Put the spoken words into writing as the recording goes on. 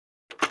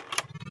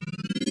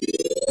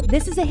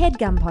This is a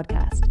HeadGum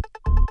podcast.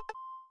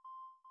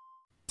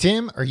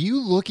 Tim, are you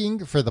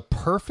looking for the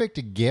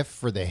perfect gift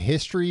for the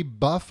history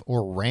buff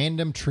or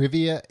random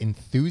trivia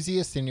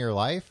enthusiast in your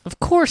life? Of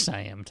course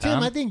I am, Tom.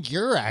 Tim, I think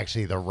you're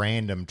actually the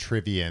random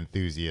trivia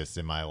enthusiast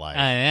in my life.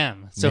 I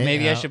am. So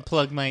maybe I should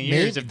plug my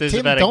ears if this is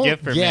Tim, about a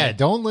gift for me. Yeah,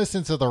 don't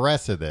listen to the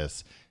rest of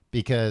this,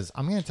 because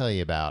I'm going to tell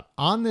you about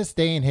On This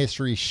Day in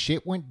History,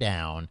 Shit Went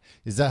Down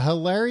is a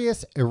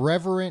hilarious,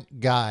 irreverent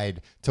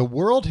guide to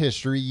world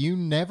history you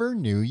never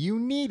knew you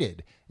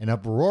needed. An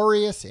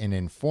uproarious and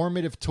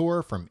informative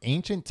tour from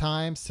ancient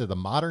times to the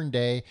modern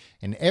day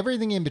and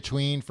everything in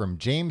between, from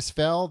James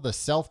Fell, the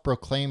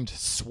self-proclaimed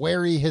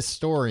sweary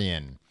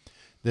historian.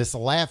 This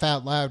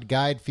laugh-out-loud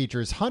guide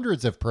features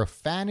hundreds of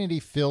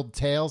profanity-filled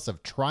tales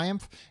of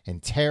triumph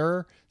and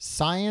terror,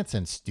 science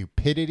and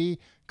stupidity,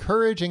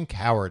 courage and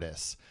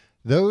cowardice.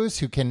 Those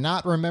who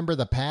cannot remember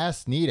the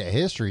past need a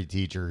history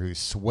teacher who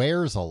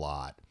swears a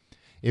lot.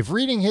 If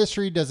reading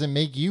history doesn't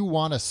make you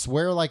want to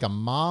swear like a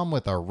mom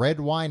with a red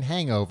wine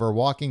hangover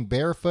walking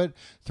barefoot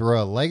through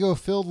a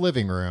Lego-filled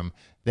living room,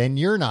 then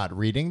you're not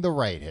reading the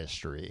right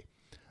history.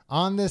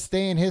 On This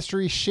Day in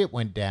History, Shit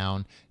Went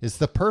Down is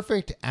the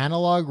perfect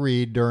analog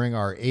read during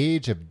our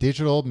age of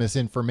digital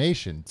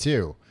misinformation,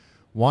 too.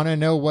 Want to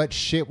know what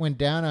shit went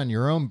down on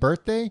your own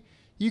birthday?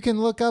 You can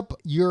look up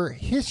your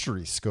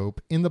history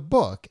scope in the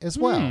book as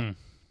well.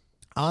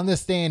 On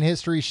This Day in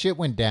History, Shit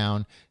Went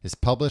Down is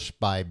published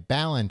by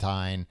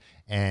Ballantine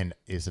and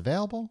is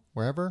available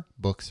wherever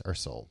books are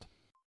sold.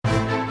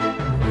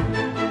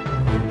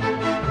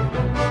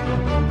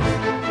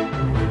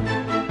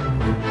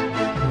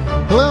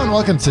 Hello and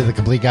welcome to The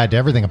Complete Guide to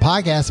Everything, a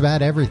podcast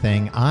about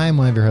everything. I'm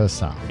one of your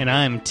hosts, Tom. And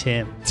I'm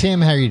Tim.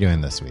 Tim, how are you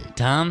doing this week?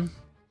 Tom,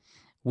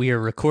 we are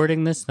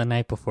recording this the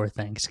night before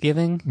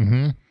Thanksgiving.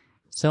 Mm-hmm.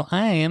 So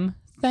I am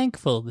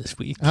thankful this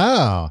week.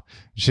 Oh,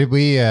 should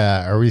we,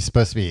 are we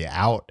supposed to be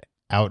out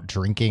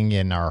drinking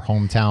in our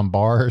hometown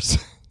bars?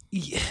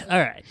 Yeah, all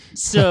right.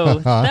 So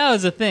that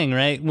was a thing,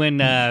 right?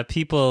 When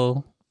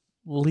people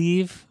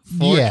leave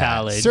for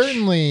college.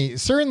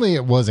 Certainly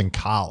it was in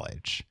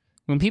college.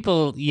 When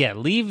people,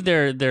 leave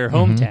their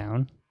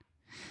hometown,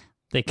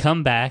 they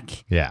come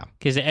back. Yeah.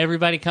 Because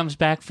everybody comes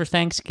back for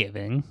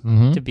Thanksgiving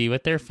to be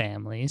with their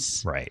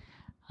families. Right.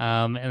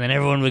 And then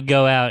everyone would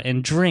go out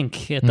and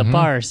drink at the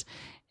bars.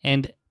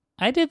 And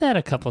I did that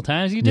a couple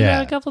times. You did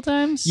that a couple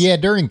times? Yeah,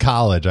 during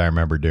college, I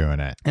remember doing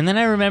it. And then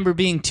I remember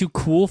being too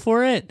cool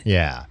for it.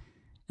 Yeah.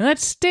 And that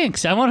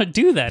stinks. I want to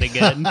do that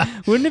again.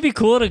 Wouldn't it be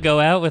cool to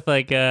go out with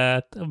like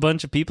a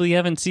bunch of people you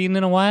haven't seen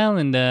in a while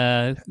and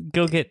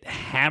go get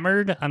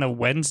hammered on a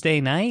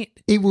Wednesday night?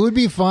 It would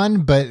be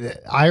fun, but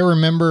I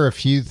remember a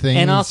few things.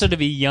 And also to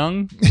be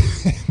young.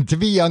 To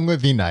be young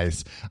would be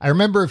nice. I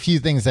remember a few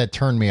things that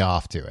turned me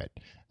off to it.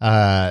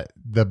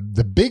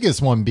 The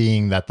biggest one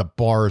being that the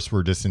bars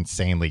were just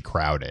insanely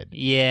crowded.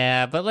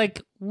 Yeah, but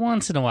like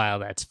once in a while,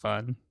 that's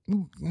fun.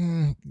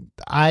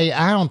 I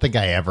don't think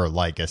I ever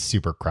like a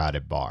super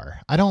crowded bar.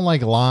 I don't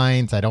like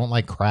lines. I don't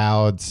like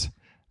crowds.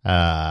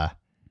 I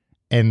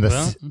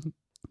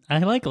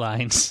like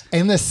lines.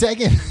 And the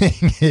second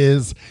thing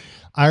is,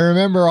 I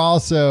remember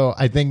also,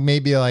 I think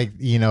maybe like,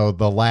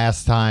 the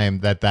last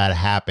time that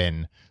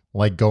happened,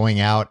 like going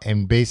out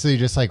and basically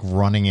just like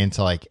running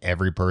into like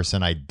every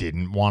person I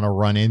didn't want to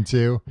run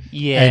into.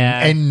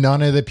 Yeah. And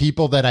none of the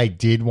people that I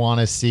did want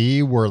to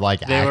see were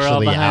like they actually were all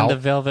behind out. the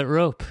velvet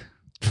rope.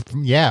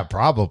 Yeah,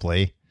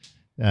 probably.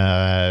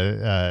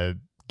 Giving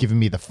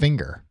me the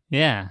finger.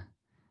 Yeah.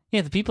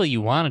 Yeah, the people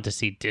you wanted to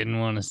see didn't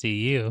want to see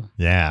you.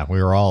 Yeah,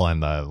 we were all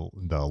in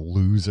the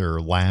loser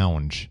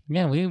lounge.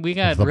 Yeah, we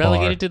got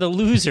relegated to the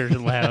loser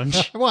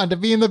lounge. I wanted to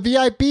be in the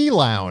VIP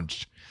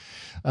lounge.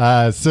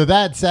 So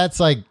that's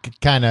like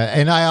kind of,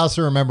 and I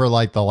also remember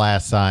like the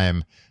last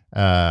time,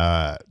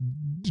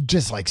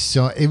 just like,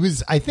 so it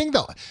was,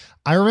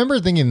 I remember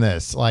thinking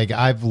this, like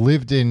I've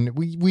lived in,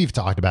 we've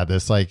talked about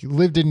this, like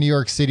lived in New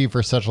York City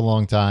for such a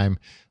long time,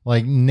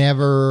 like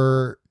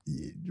never,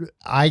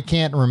 I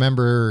can't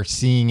remember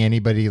seeing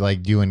anybody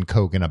like doing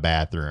coke in a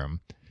bathroom.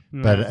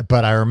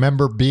 But I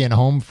remember being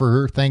home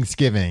for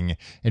Thanksgiving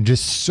and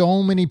just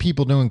so many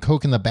people doing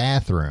coke in the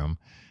bathroom.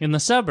 In the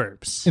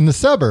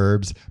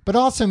suburbs. But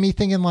also me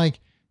thinking like,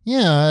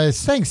 yeah,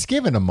 it's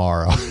Thanksgiving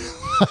tomorrow.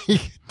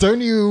 Like,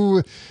 don't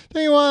you want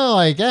to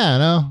like, I don't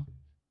know.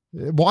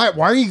 Why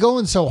are you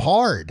going so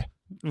hard?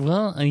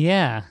 Well,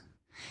 yeah.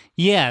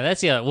 Yeah,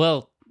 that's yeah.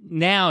 Well,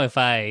 now if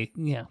like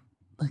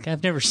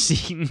I've never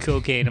seen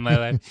cocaine in my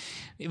life,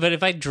 but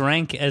if I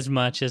drank as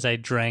much as I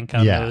drank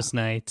on those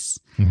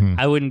nights,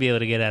 I wouldn't be able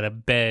to get out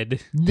of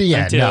bed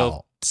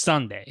until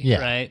Sunday,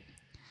 right?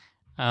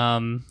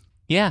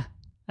 Yeah.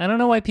 I don't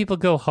know why people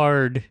go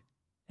hard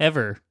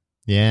ever.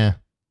 Yeah.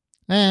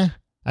 I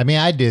mean,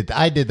 I did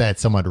that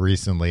somewhat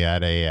recently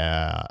at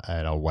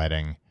a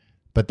wedding.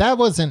 But that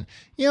wasn't,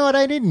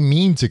 I didn't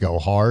mean to go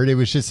hard. It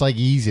was just like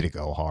easy to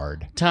go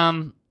hard.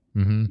 Tom,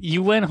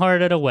 you went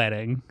hard at a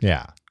wedding.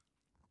 Yeah.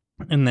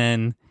 And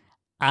then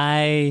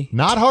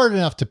Not hard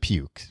enough to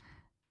puke.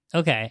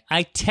 Okay,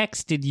 I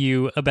texted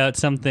you about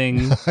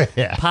something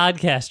Yeah.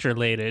 podcast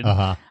related.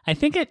 Uh-huh. I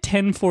think at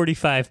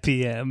 10:45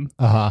 p.m.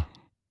 Uh-huh.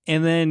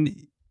 And then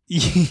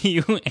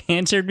you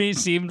answered me,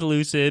 seemed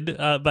lucid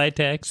by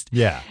text.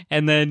 Yeah.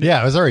 And then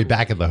Yeah, I was already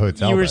back at the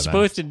hotel. you were by then.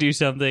 supposed to do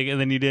something, and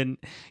then you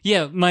didn't.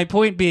 Yeah, my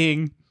point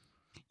being,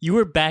 you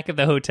were back at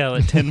the hotel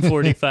at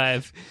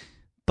 10:45.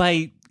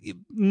 By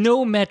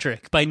no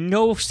metric, by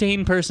no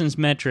sane person's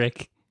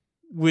metric,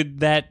 would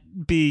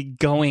that be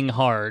going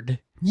hard?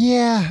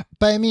 Yeah,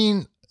 but I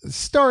mean,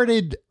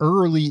 started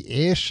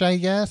early-ish, I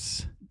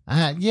guess.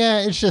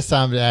 Yeah, it's just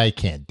something I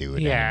can't do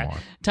it anymore.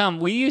 Tom,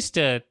 we used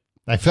to.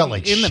 I felt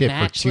like in the shit for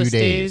 2 matchless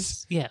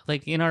days. Yeah,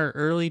 like in our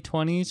early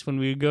 20s when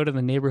we would go to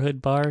the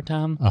neighborhood bar,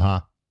 Tom.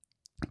 Uh-huh.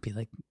 It'd be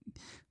like,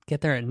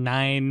 get there at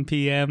 9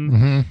 p.m.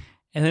 Mm-hmm.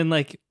 And then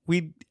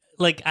we'd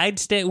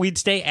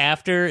stay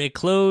after it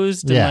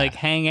closed and Yeah. like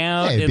hang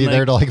out. It'd and be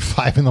there till like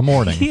 5 in the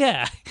morning.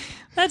 Yeah,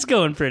 that's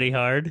going pretty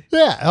hard.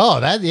 Yeah.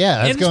 Oh, that's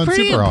And going it's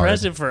pretty super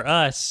impressive for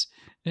us.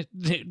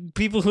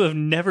 People who have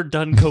never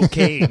done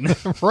cocaine.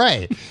 hard.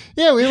 Right.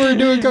 Yeah, we were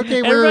doing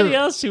cocaine. Everybody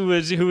else who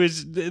was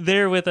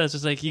there with us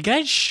was like, "You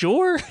guys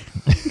sure?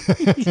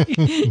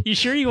 You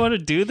sure you want to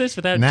do this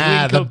without doing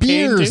Nah, the cocaine?"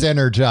 beers too?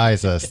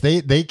 energize us.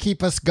 They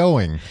keep us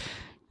going.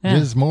 Yeah.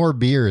 Just more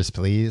beers,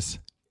 please.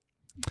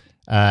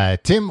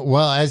 Tim,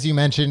 well, as you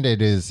mentioned,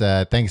 it is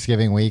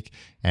Thanksgiving week,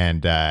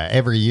 and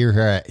every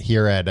year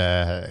here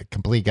at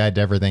Complete Guide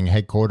to Everything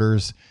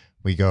headquarters,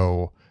 we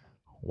go,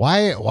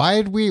 why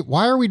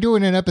are we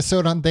doing an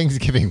episode on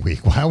Thanksgiving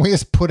week? Why don't we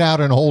just put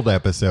out an old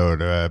episode,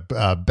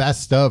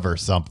 best of or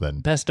something?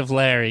 Best of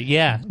Larry.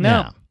 Yeah. No,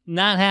 Yeah.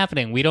 not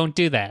happening. We don't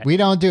do that. We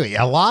don't do it.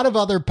 A lot of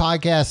other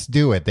podcasts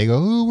do it. They go,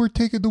 oh, we're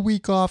taking the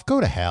week off.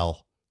 Go to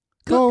hell.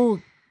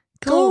 Go.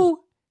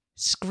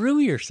 Screw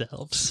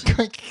yourselves.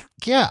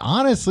 Yeah,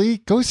 honestly,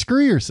 go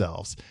screw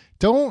yourselves.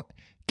 Don't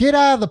get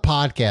out of the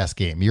podcast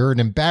game. You're an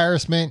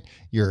embarrassment.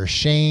 You're a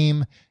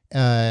shame.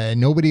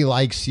 Nobody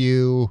likes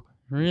you.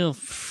 Real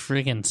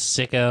friggin'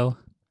 sicko.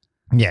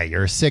 Yeah,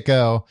 you're a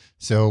sicko.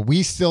 So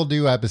we still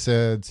do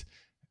episodes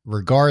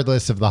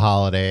regardless of the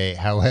holiday.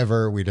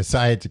 However, we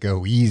decided to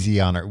go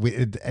easy on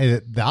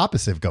the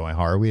opposite of going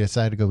hard. We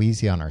decided to go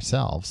easy on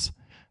ourselves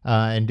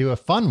and do a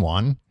fun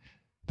one.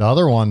 The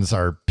other ones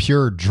are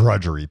pure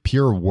drudgery,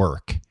 pure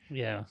work.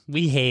 Yeah,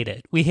 we hate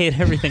it. We hate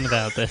everything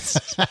about this.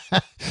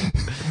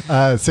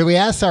 So we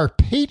asked our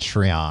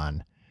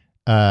Patreon,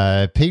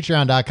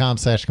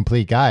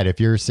 patreon.com/complete guide. If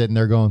you're sitting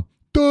there going,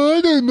 I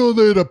didn't know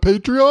they had a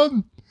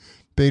Patreon.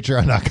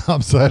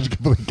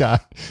 Patreon.com/complete guide.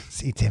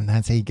 See, Tim,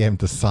 that's how you get him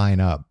to sign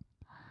up.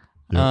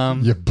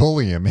 You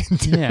bully him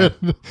into it.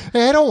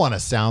 Hey, I don't want to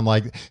sound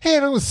like,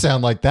 I don't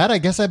sound like that. I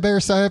guess I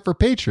better sign up for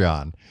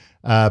Patreon.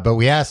 But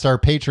we asked our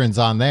patrons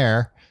on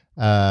there,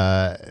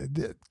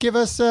 give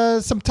us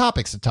some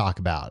topics to talk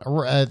about,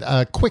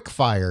 a quick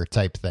fire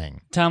type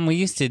thing. Tom, we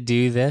used to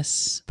do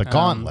this. The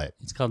Gauntlet.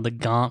 It's called the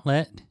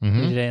Gauntlet. We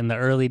did it in the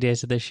early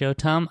days of the show.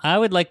 Tom, I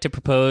would like to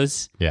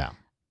propose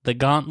the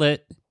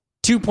Gauntlet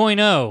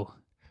 2.0.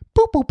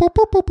 Boop, boop, boop,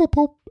 boop, boop, boop,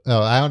 boop.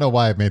 Oh, I don't know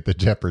why I made the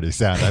Jeopardy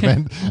sound.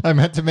 I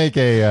meant to make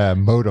a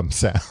modem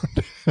sound.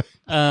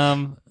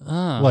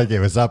 Like it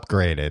was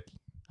upgraded.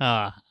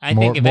 I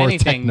think if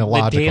anything, the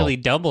technological. Daily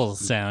Double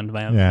sound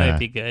might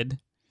be good.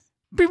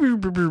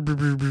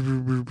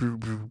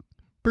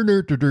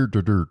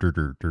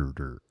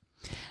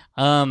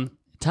 Tom?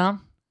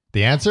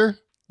 The answer?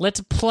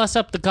 Let's plus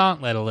up the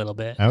Gauntlet a little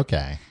bit.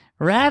 Okay.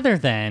 Rather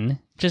than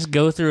just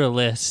go through a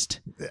list.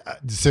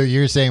 So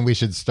you're saying we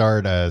should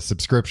start a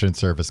subscription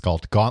service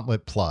called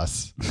Gauntlet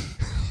Plus?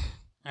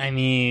 I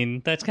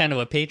mean, that's kind of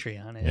what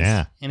Patreon is.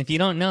 Yeah. And if you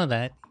don't know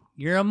that,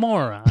 you're a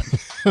moron.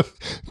 I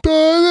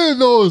didn't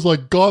know it was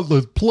like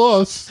Gauntlet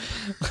Plus.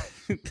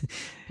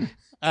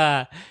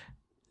 Tom,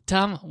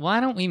 why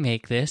don't we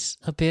make this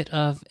a bit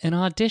of an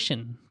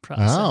audition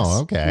process?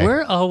 Oh, okay.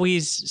 We're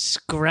always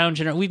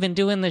scrounging. We've been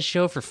doing this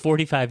show for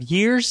 45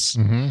 years.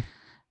 Mm-hmm.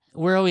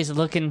 We're always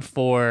looking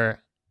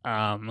for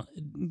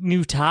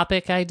new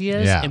topic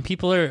ideas. Yeah. And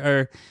people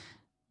are,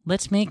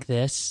 let's make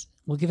this.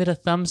 We'll give it a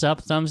thumbs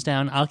up, thumbs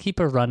down. I'll keep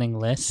a running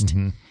list.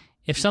 Mm-hmm.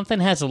 If something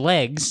has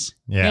legs,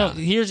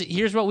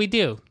 here's what we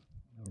do.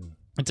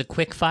 It's a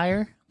quick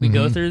fire. We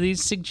go through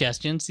these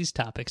suggestions, these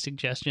topic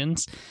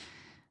suggestions.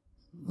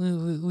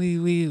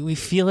 We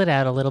feel it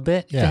out a little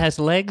bit. If it has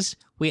legs,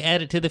 we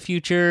add it to the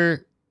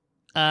future.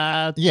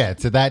 To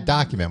that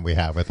document we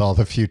have with all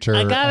the future.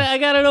 I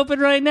got it open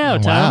right now,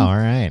 Tom. Wow, all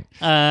right.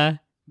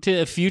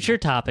 To a future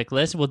topic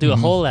list. We'll do a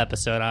whole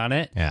episode on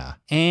it. Yeah.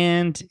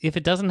 And if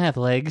it doesn't have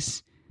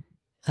legs,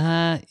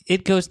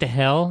 it goes to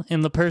hell,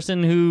 and the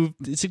person who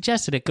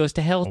suggested it goes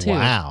to hell too.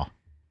 Wow.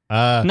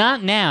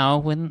 Not now,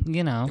 when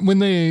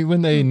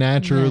they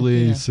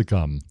naturally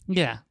succumb.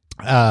 Yeah.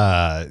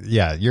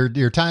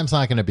 Your time's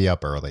not going to be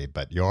up early,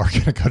 but you're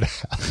going to go to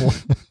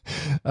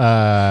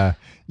hell.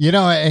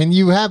 And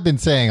you have been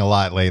saying a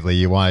lot lately.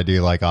 You want to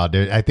do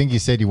I think you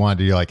said you wanted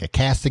to do like a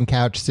casting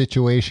couch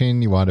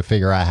situation. You want to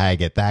figure out how to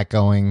get that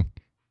going.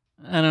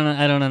 I don't know.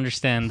 I don't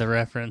understand the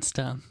reference,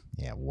 Tom.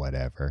 Yeah,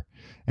 whatever.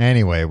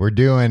 Anyway, we're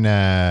doing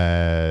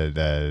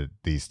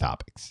these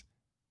topics.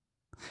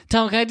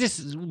 Tom, can I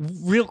just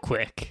real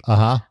quick?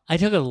 I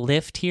took a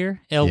lift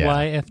here,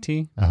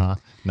 Lyft.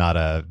 Not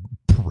a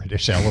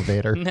British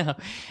elevator. No,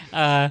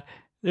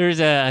 there's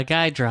a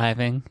guy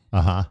driving.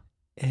 And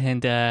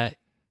and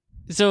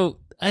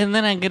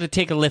then I'm gonna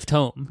take a lift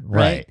home,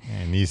 right?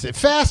 And he said,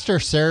 "Faster,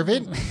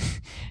 servant."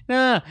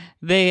 No,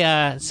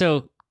 they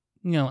so.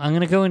 I'm going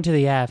to go into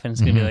the app and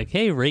it's going to be like,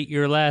 hey, rate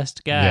your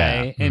last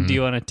guy. And do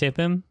you want to tip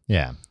him?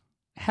 Yeah.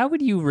 How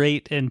would you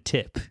rate and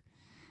tip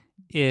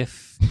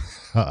if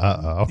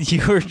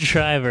your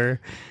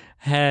driver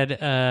had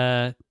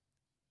a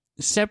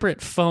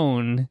separate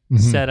phone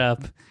set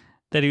up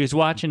that he was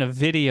watching a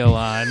video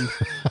on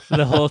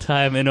the whole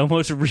time and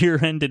almost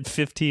rear-ended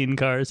 15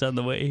 cars on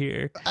the way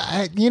here?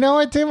 You know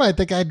what, Tim? I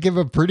think I'd give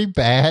a pretty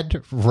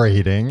bad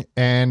rating.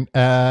 And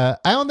I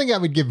don't think I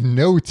would give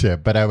no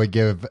tip, but I would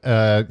give,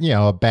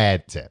 a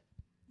bad tip.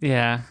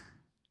 Yeah.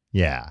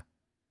 Yeah.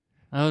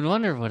 I would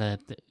wonder what a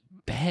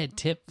bad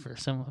tip for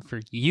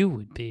you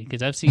would be,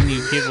 because I've seen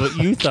you give what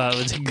you thought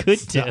was a good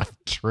tip. Not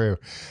true.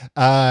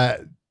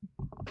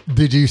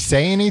 Did you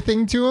say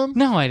anything to him?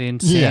 No, I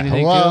didn't say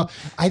anything to him.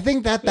 I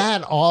think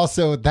that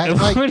also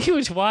like what he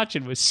was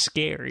watching was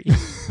scary.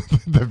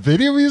 The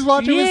video he was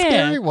watching was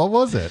scary. What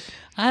was it?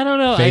 I don't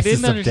know.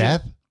 Faces I didn't understand.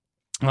 of Death.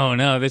 Oh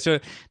no, it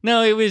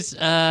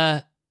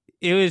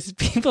was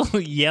people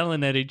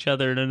yelling at each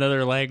other in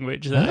another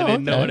language that I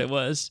didn't know what it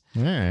was.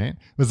 All right.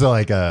 Was it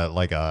like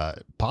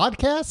a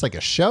podcast, like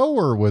a show,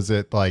 or was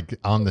it like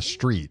on the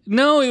street?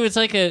 No, it was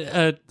like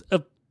a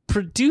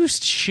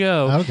produced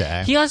show.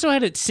 Okay. He also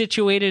had it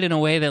situated in a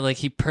way that like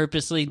he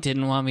purposely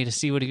didn't want me to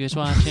see what he was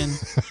watching.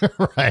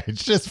 Right.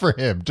 It's just for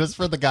him, just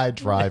for the guy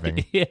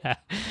driving. Yeah.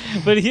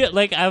 But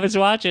I was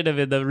watching him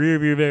in the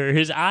rearview mirror.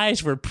 His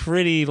eyes were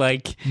pretty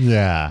like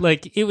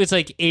it was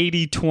like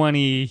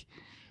 80-20.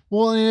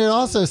 Well, and it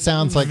also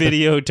sounds like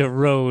video to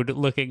road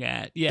looking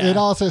at. Yeah. It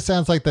also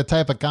sounds like the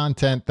type of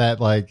content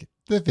that like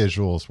the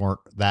visuals weren't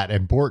that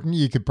important.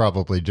 You could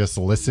probably just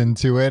listen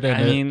to it.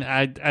 And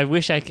I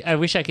wish I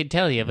could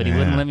tell you, but he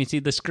wouldn't let me see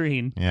the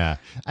screen. Yeah.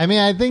 I mean,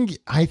 I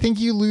think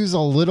you lose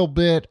a little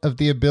bit of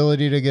the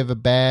ability to give a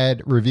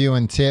bad review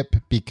and tip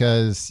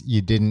because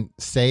you didn't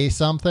say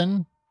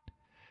something.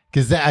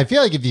 Because I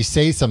feel like if you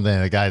say something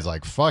and the guy's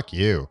like, fuck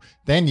you,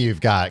 then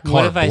you've got carte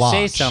What if blanche. I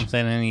say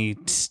something and he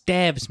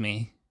stabs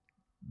me?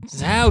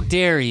 How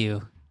dare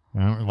you?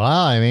 Well,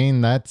 I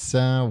mean, that's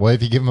what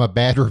if you give him a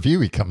bad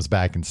review, he comes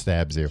back and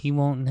stabs you. He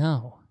won't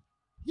know.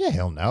 Yeah,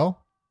 he'll know.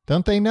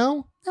 Don't they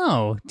know?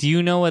 No. Do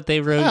you know what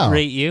they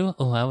rate you?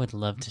 Oh, I would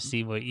love to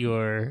see what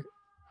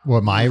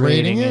my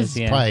rating is.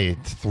 Yeah. Probably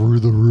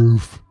through the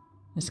roof.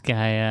 This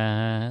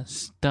guy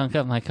stunk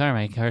up my car.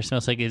 My car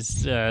smells like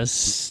his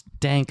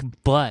stank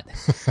butt.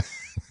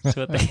 That's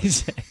what they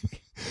say.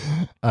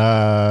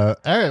 All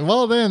right.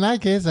 Well, then in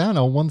that case, I don't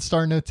know. 1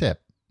 star, no tip.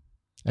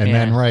 And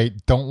then,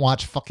 don't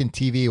watch fucking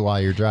TV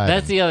while you're driving.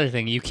 That's the other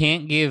thing. You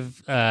can't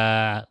give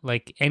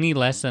any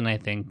less than, I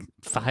think,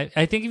 5.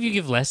 I think if you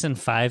give less than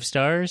 5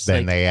 stars,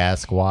 then they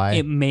ask why.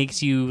 It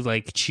makes you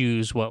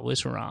choose what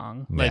was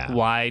wrong. Yeah.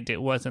 Why it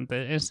wasn't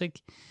that. It's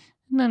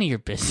none of your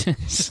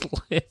business.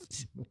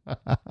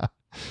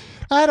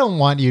 I don't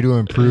want you to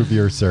improve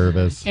your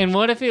service. And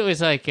what if it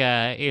was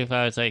if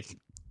I was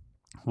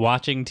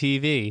watching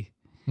TV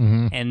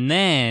and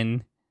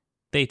then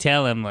they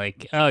tell him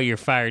oh, you're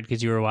fired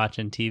because you were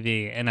watching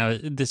TV,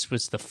 and this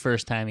was the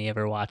first time he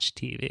ever watched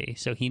TV,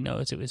 so he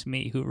knows it was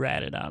me who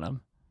ratted on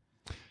him.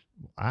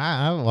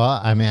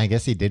 I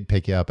guess he did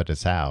pick you up at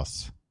his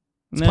house.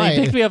 He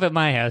picked me up at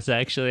my house.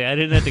 Actually, I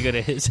didn't have to go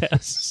to his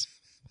house.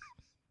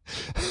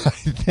 I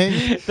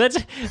think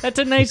that's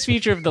a nice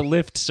feature of the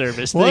Lyft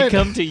service. They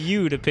come to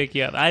you to pick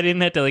you up. I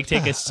didn't have to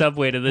take a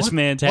subway to this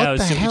man's house.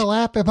 What the hell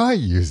app am I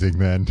using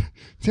then?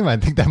 Tim, I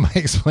think that might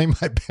explain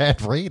my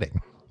bad rating.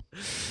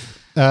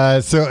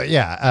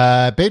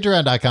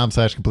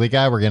 Patreon.com/complete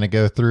guy. We're going to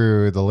go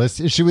through the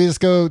list. Should we just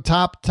go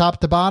top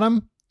to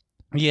bottom?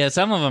 Yeah,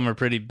 some of them are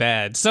pretty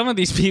bad. Some of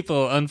these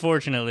people,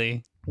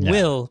 unfortunately,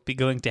 will be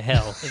going to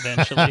hell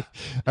eventually.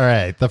 All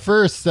right. The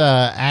first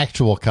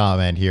actual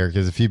comment here,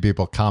 because a few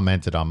people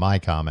commented on my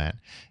comment,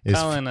 is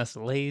calling us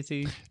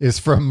lazy, is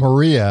from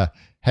Maria.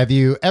 Have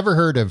you ever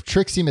heard of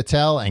Trixie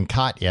Mattel and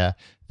Katya?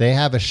 They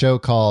have a show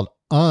called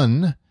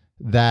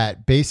that's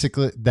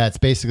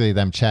basically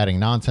them chatting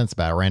nonsense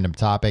about a random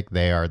topic.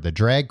 They are the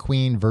drag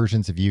queen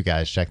versions of you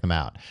guys. Check them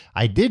out.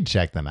 I did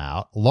check them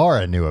out.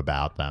 Laura knew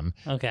about them.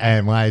 Okay.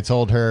 And when I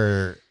told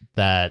her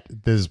that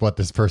this is what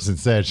this person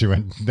said, she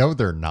went, no,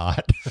 they're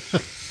not.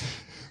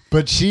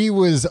 But she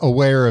was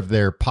aware of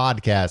their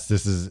podcast.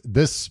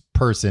 This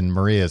person,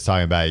 Maria, is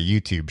talking about a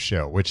YouTube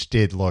show, which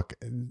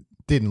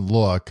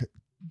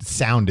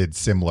sounded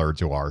similar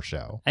to our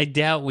show. I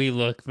doubt we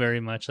look very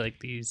much like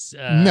these.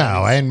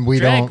 No, and we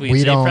don't. Queens.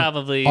 We don't.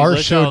 Probably our look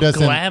show all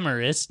doesn't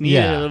glamorous.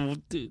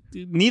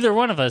 Neither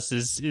one of us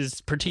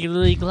is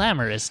particularly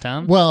glamorous,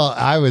 Tom. Well,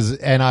 I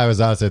was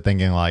also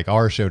thinking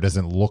our show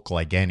doesn't look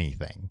like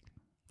anything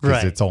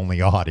because it's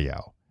only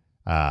audio.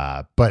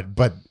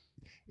 But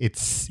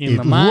In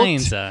the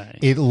mind's eye.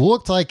 It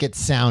looked like it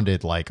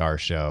sounded like our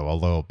show a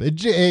little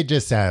bit. It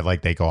just sounded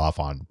like they go off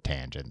on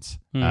tangents.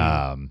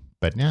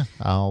 But yeah,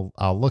 I'll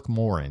look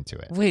more into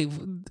it. Wait,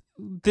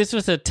 this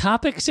was a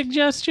topic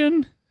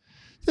suggestion?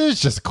 This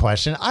is just a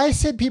question. I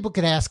said people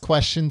could ask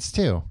questions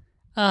too.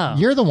 Oh.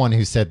 You're the one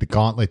who said the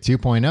Gauntlet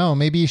 2.0.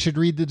 Maybe you should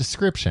read the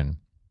description.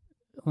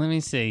 Let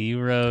me see.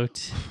 You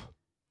wrote...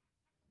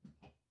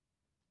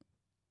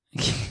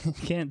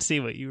 Can't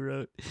see what you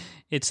wrote.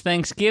 It's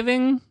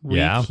Thanksgiving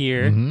week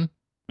here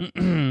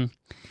in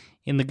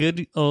the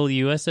good old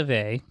US of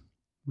A,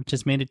 which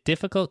has made it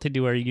difficult to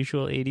do our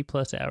usual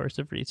 80-plus hours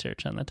of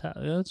research on the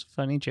topic. Oh, that's a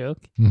funny joke.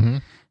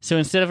 So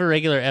instead of a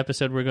regular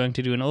episode, we're going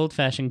to do an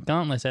old-fashioned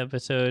Gauntlet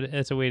episode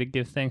as a way to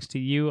give thanks to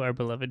you, our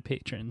beloved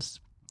patrons.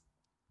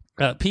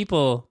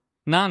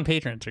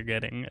 Non-patrons are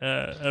getting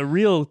a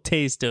real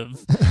taste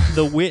of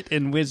the wit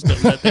and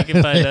wisdom that they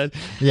can find out.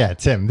 Yeah,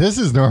 Tim, this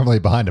is normally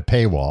behind a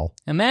paywall.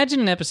 Imagine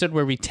an episode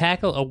where we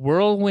tackle a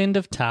whirlwind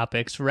of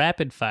topics,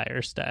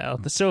 rapid-fire style.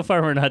 So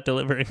far, we're not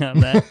delivering on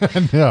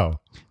that. No.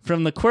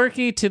 From the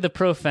quirky to the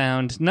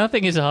profound,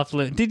 nothing is off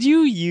limits. Did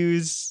you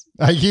use...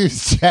 I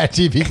used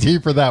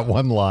ChatGPT for that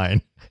one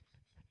line.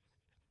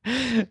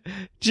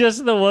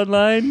 Just the one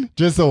line?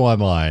 Just the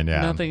one line,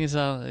 yeah. Nothing is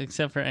off,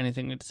 except for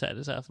anything we decide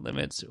is off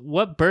limits.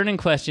 What burning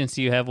questions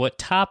do you have? What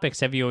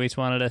topics have you always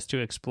wanted us to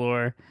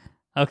explore?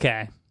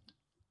 Okay.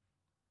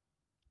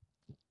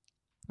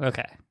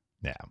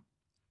 Yeah.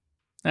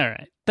 All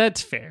right.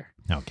 That's fair.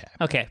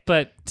 Okay,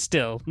 but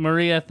still,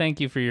 Maria, thank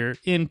you for your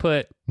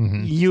input.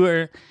 You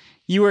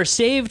are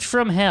saved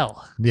from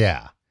hell.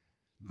 Yeah.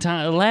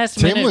 Last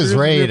Tim minute was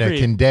ready to reprieve.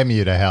 condemn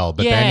you to hell,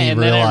 but then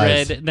he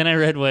realized Then I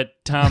read what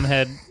Tom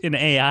had an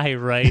AI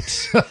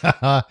write.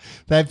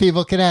 that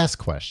people could ask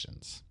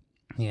questions.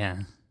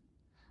 Yeah.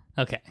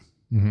 Okay.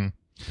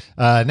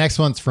 Next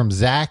one's from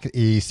Zach.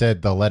 He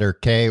said the letter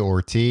K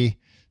or T.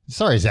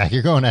 Sorry, Zach,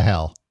 you're going to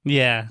hell.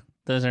 Yeah,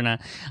 those are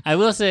not. I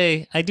will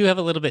say I do have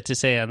a little bit to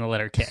say on the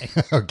letter K.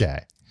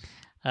 Okay.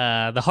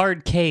 The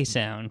hard K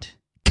sound.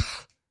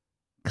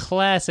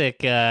 Classic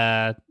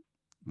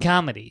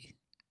comedy.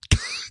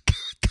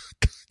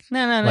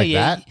 No. Like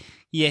yeah, that?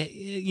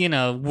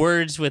 Yeah,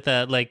 words with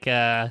a like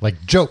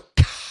joke.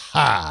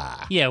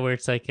 Ha. Yeah, where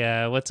it's like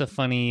what's a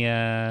funny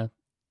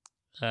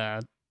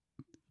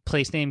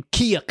place name?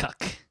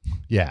 Keokuk.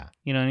 Yeah.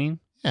 You know what I mean?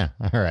 Yeah.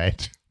 All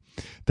right.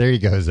 There you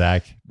go,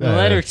 Zach. The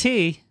letter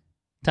T,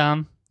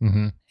 Tom.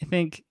 I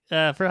think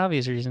for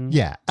obvious reasons.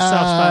 Yeah.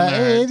 Soft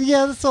spot.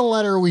 Yeah, that's a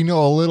letter we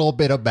know a little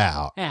bit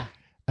about. Yeah.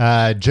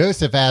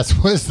 Joseph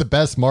asked, what is the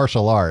best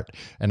martial art?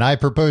 And I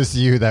propose to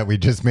you that we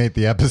just made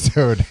the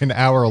episode an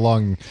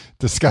hour-long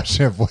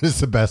discussion of what is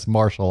the best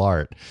martial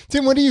art.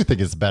 Tim, what do you think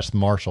is the best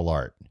martial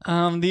art?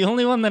 The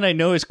only one that I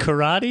know is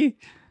karate.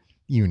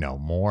 You know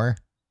more.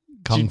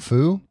 Kung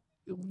Fu?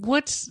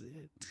 What's...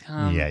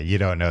 yeah, you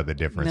don't know the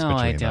difference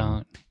between them. No,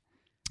 I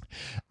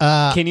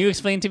don't. Can you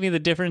explain to me the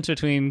difference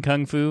between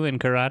Kung Fu and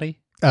karate?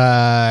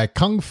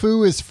 Kung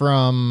Fu is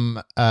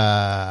from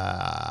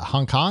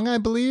Hong Kong, I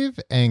believe,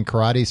 and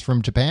karate's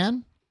from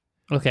Japan.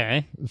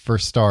 Okay. For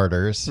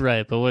starters.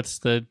 Right, but what's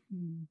the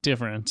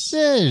difference?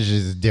 Yeah, it's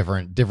just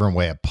a different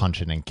way of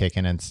punching and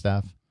kicking and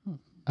stuff.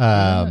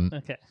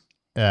 Okay.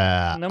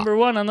 Number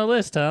one on the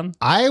list, Tom.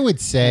 I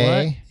would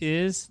say... What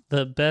is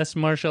the best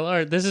martial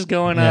art? This is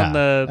going on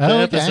the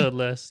episode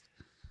list.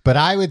 But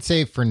I would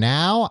say for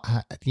now,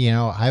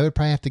 I would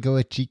probably have to go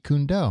with Jeet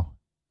Kune Do.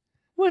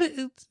 What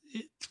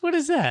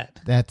is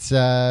that? That's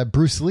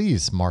Bruce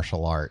Lee's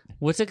martial art.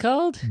 What's it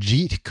called?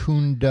 Jeet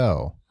Kune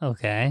Do.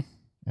 Okay.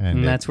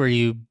 And that's where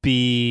you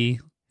be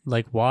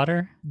like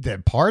water?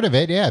 The part of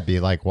it, yeah,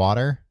 be like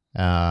water.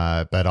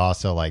 But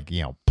also like,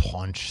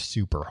 punch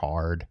super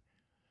hard.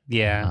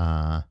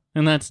 Yeah.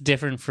 And that's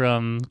different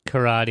from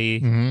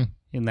karate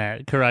in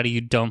that karate you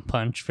don't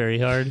punch very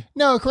hard.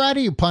 No,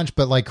 karate you punch,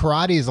 but like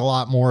karate is a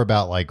lot more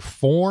about like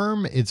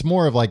form. It's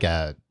more of like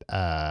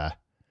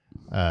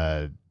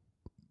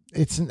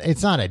it's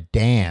not a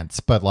dance,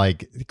 but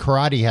like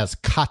karate has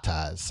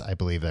katas, I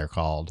believe they're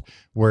called,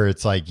 where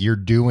it's like you're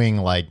doing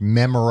like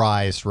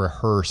memorized,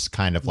 rehearsed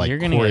kind of like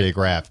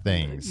choreographed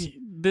things.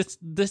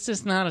 This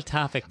is not a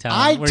topic, Tom.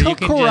 I took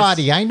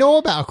karate. I know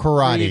about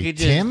karate, you could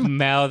Tim. Just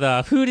mouth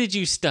off. Who did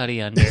you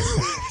study under?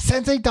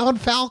 Sensei Don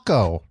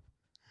Falco.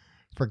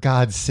 For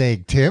God's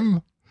sake,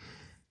 Tim.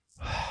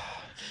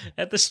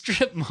 At the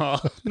strip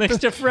mall next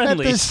to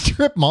Friendly's. At the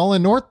strip mall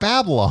in North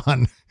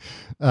Babylon.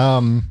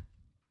 All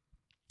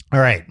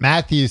right,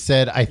 Matthew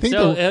said, I think...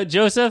 So,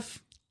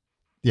 Joseph?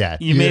 Yeah.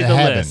 You made the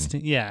list.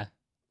 Yeah.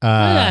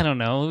 I don't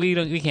know.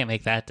 We can't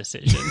make that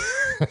decision.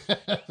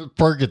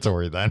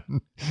 Purgatory, then.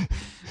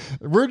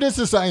 We're just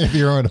deciding if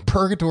you're in a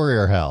purgatory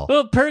or hell.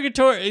 Well,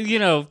 purgatory,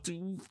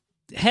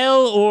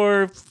 hell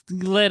or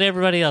let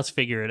everybody else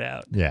figure it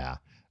out. Yeah.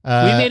 We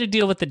made a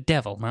deal with the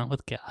devil, not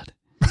with God.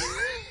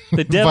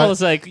 The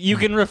devil's like, you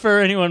can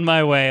refer anyone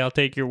my way. I'll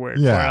take your word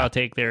for it. I'll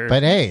take their...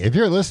 But hey, if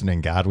you're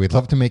listening, God, we'd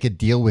love to make a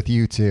deal with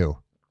you, too.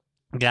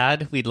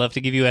 God, we'd love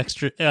to give you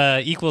extra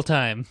equal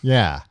time.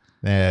 Yeah.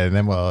 And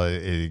then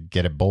we'll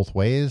get it both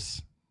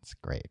ways. It's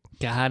great.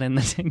 God and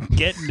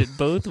getting it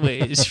both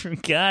ways from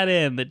God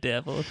and the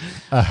devil.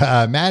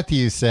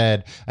 Matthew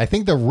said, "I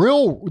think the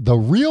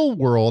real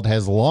world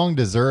has long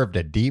deserved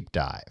a deep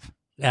dive."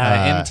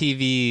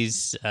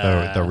 MTV's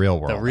the real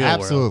world.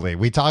 Absolutely.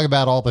 We talk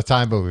about it all the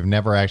time, but we've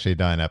never actually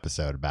done an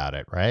episode about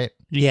it, right?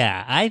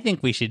 Yeah, I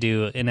think we should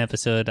do an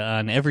episode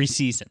on every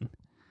season.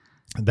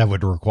 That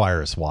would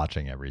require us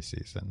watching every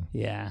season.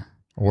 Yeah.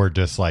 Or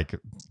just like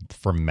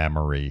from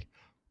memory.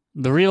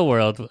 The Real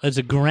World was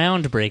a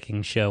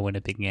groundbreaking show when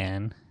it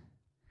began.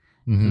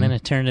 Mm-hmm. And then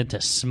it turned into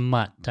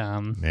smut,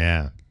 Tom.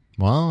 Yeah.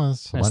 Well,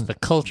 as the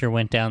culture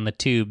went down the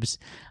tubes.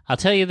 I'll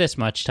tell you this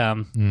much,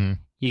 Tom. Mm.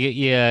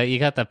 You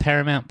got the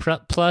Paramount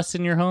Plus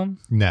in your home?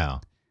 No.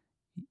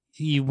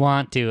 You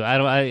want to. I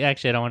don't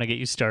want to get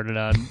you started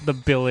on the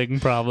billing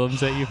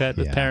problems that you've had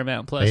with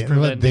Paramount Plus.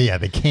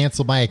 They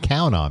canceled my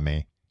account on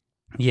me.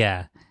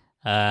 Yeah.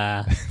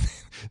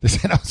 They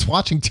said I was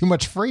watching too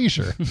much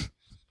Frasier.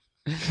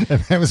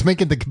 And I was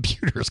making the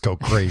computers go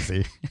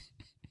crazy.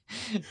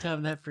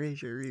 Tom, that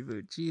Frasier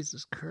reboot.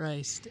 Jesus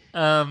Christ.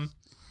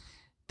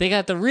 They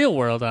got the Real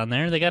World on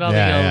there. They got all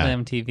the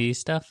old MTV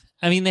stuff.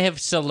 I mean, they have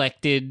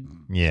selected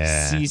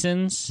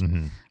seasons,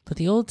 but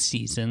the old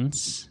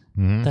seasons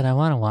that I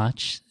want to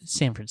watch,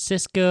 San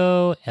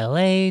Francisco,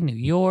 LA, New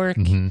York,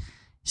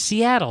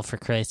 Seattle, for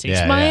Christ's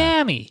sake,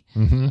 Miami.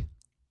 You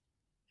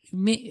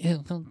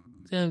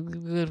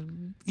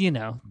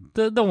know,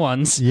 the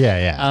ones.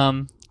 Yeah.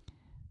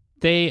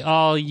 They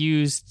all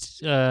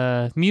used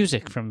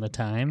music from the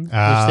time, which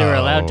they were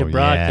allowed to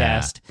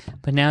broadcast,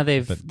 but now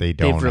they've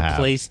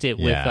replaced it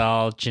with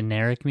all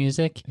generic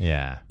music.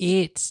 Yeah,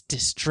 it's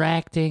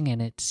distracting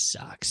and it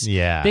sucks.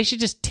 Yeah, they should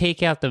just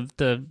take out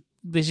the.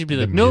 They should be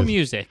like no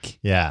music.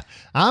 Yeah,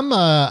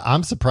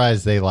 I'm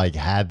surprised they like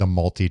had the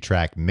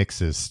multi-track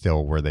mixes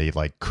still where they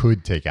like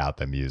could take out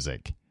the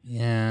music.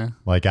 Yeah.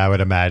 Like, I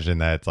would imagine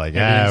that it's like...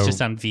 it's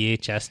just on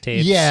VHS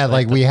tapes. Yeah,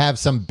 like we have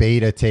some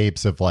beta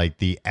tapes of, like,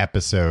 the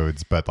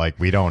episodes, but, like,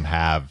 we don't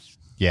have...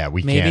 Yeah,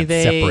 we can't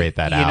separate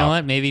that out. You know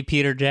what? Maybe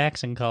Peter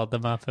Jackson called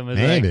them up and was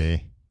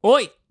like...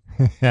 Oi!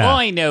 Yeah.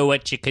 I know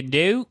what you can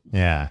do.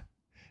 Yeah.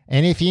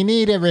 And if you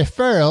need a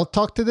referral,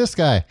 talk to this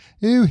guy.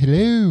 Oh,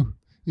 hello.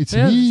 It's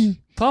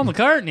me. Paul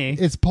McCartney.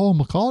 It's Paul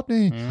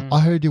McCartney. I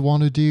heard you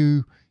want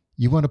to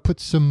put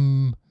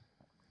some...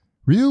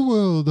 Real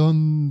World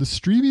on the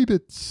streamy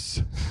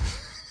bits.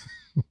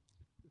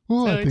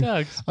 I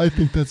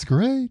think that's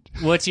great.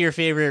 What's your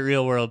favorite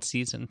Real World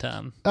season,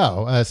 Tom?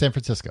 Oh, San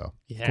Francisco,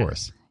 of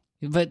course.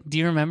 But do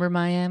you remember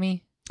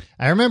Miami?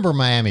 I remember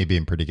Miami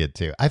being pretty good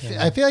too. I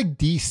feel like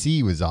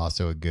DC was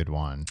also a good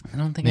one. I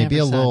don't think maybe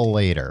a little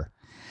later.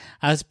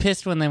 I was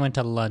pissed when they went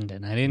to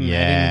London. I didn't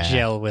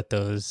gel with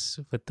those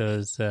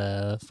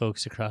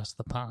folks across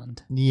the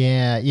pond.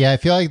 Yeah. I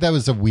feel like that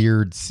was a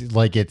weird.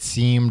 Like it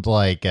seemed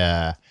like.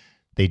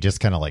 They just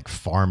kind of like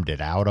farmed it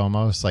out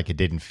almost. Like it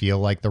didn't feel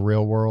like the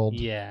real world.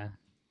 Yeah.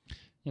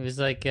 It was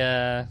like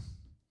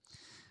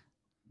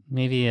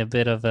maybe a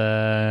bit of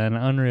an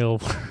unreal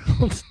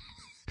world.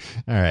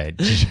 All right.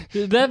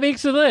 That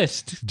makes the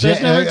list.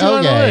 That's number 2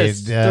 on the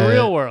list. The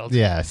Real World.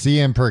 Yeah. See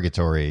you in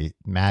purgatory,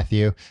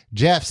 Matthew.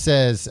 Jeff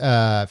says,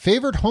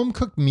 favorite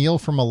home-cooked meal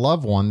from a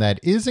loved one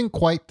that isn't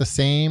quite the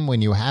same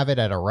when you have it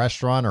at a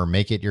restaurant or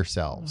make it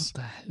yourselves.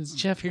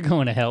 Jeff, you're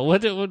going to hell.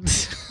 What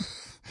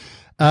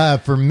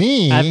for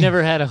me, I've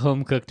never had a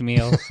home cooked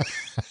meal.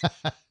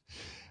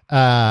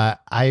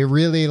 I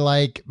really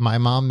like, my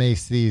mom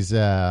makes these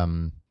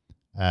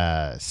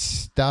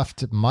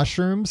stuffed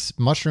mushrooms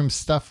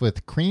stuffed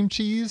with cream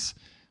cheese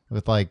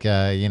with like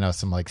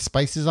some like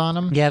spices on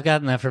them. Yeah, I've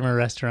gotten that from a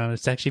restaurant.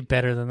 It's actually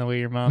better than the way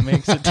your mom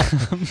makes it.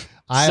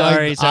 I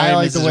like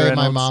Mrs. the way Reynolds.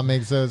 my mom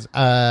makes those.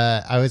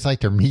 I always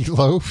liked her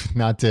meatloaf,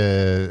 not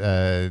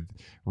to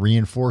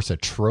reinforce a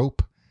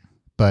trope.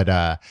 But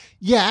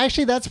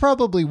actually, that's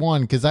probably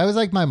one because I was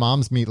like my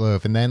mom's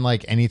meatloaf, and then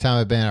like anytime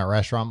I've been at a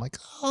restaurant, I'm like,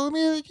 oh, let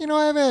me,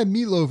 I haven't had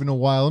meatloaf in a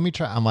while. Let me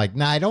try. I'm like,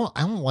 nah, I don't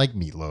like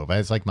meatloaf. I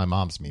just like my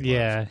mom's meatloaf.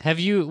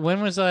 Yeah.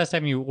 When was the last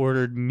time you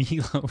ordered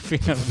meatloaf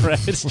in a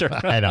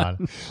restaurant? Right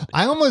on.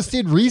 I almost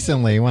did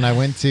recently when I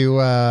went to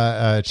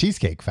a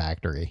Cheesecake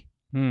Factory.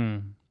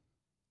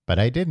 But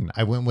I didn't.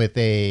 I went with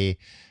a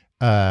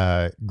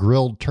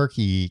grilled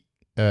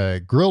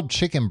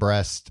chicken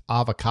breast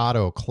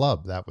avocado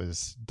club. That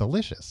was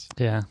delicious.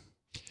 Yeah.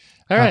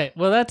 All right.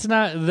 Well,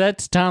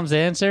 that's Tom's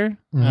answer.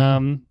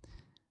 And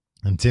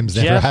Tim's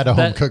never had a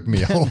home cooked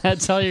meal.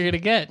 That's all you're going to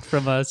get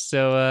from us.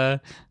 So,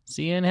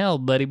 see you in hell,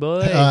 buddy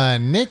boy.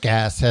 Nick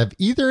asks, have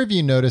either of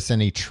you noticed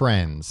any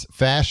trends,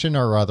 fashion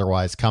or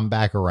otherwise, come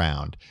back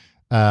around?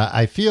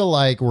 I feel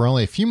like we're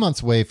only a few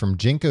months away from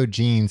Jinko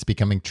jeans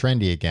becoming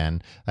trendy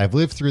again. I've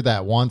lived through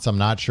that once. I'm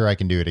not sure I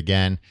can do it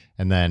again.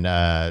 And then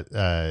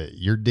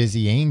your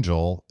Dizzy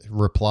Angel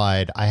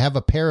replied, I have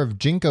a pair of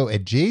Jinko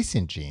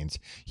adjacent jeans,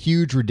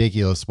 huge,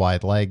 ridiculous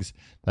wide legs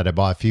that I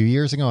bought a few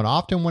years ago. And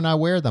often when I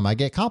wear them, I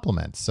get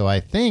compliments. So I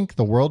think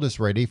the world is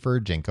ready for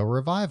a Jinko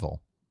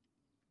revival.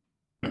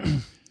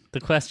 Yeah.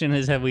 The question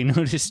is, have we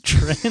noticed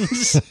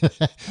trends?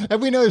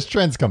 And we noticed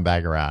trends come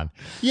back around.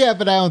 Yeah,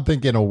 but I don't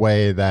think in a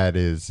way that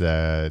is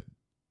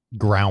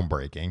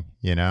groundbreaking,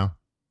 you know?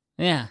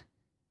 Yeah.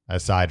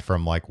 Aside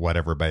from like what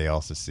everybody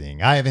else is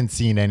seeing. I haven't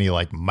seen any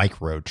like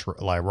like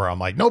where I'm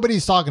like,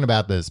 nobody's talking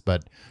about this,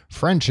 but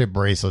friendship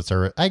bracelets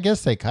are, I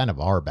guess they kind of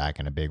are back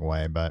in a big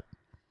way, but.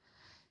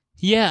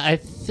 Yeah,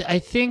 I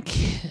think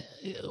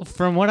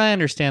from what I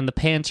understand, the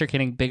pants are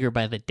getting bigger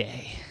by the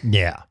day.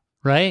 Yeah.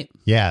 Right?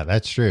 Yeah,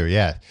 that's true.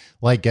 Yeah.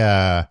 Like,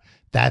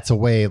 that's a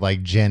way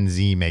like Gen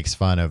Z makes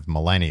fun of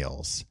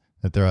millennials.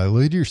 That they're like,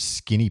 look at your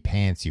skinny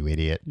pants, you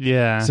idiot.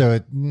 Yeah.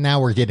 So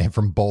now we're getting it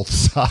from both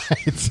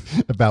sides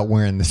about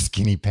wearing the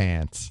skinny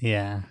pants.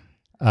 Yeah.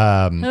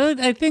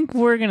 I think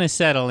we're going to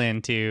settle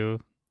into,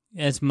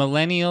 as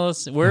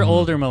millennials, we're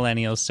older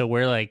millennials, so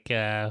we're like,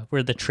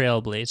 we're the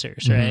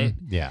trailblazers, right?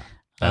 Yeah,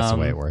 that's the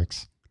way it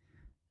works.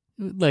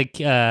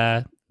 Like,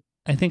 I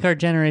think our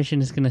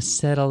generation is going to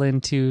settle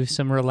into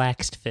some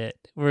relaxed fit.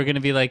 We're going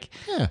to be like,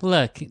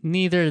 look,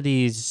 neither of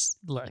these,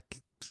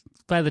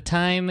 by the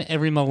time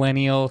every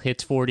millennial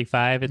hits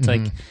 45, it's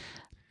like,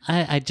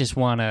 I just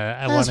want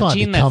a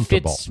jean that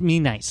fits me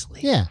nicely.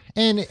 Yeah,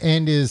 and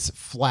is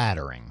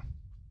flattering.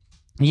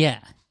 Yeah,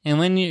 and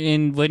when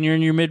you're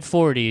in your mid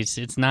 40s,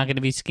 it's not going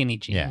to be skinny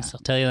jeans. Yeah. I'll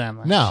tell you that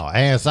much. No,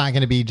 and it's not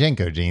going to be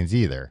Jenko jeans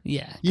either.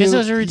 Yeah, because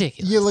those are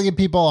ridiculous. You look at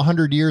people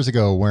 100 years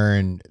ago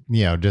wearing,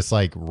 just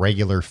like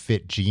regular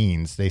fit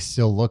jeans. They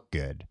still look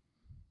good.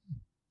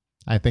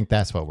 I think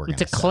that's what we're going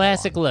to. It's a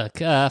classic look.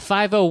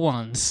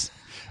 501s.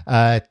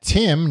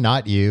 Tim,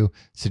 not you,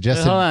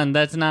 suggested. Hold on,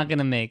 that's not going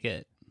to make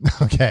it.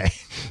 Okay,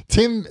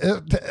 Tim.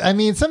 I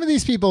mean, some of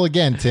these people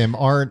again, Tim,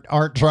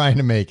 aren't trying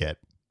to make it.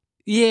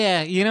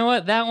 Yeah, you know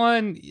what? That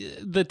one,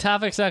 the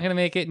topic's not going to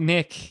make it.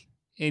 Nick,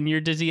 and your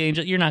Disney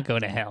Angel, you're not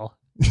going to hell.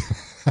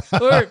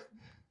 Or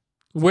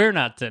we're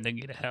not sending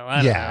you to hell.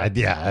 I don't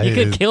know. Yeah. You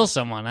could kill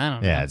someone. I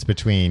don't know. Yeah, it's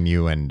between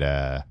you and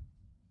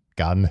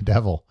God and the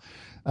devil.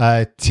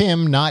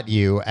 Tim, not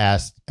you,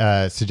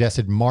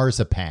 suggested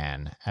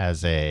marzipan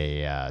as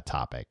a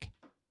topic.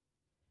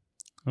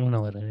 I don't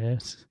know what it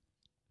is.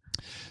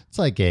 It's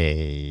like a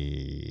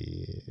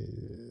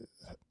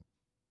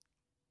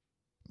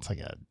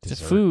dessert.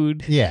 It's a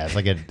food. Yeah, it's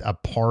like a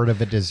part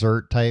of a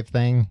dessert type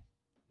thing.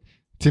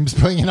 Tim's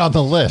putting it on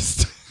the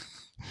list.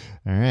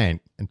 All right.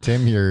 And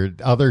Tim, you're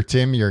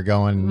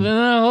going.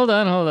 No, hold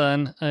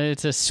on.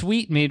 It's a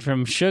sweet made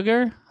from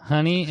sugar,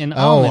 honey, and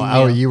almond milk.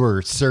 Oh, you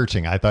were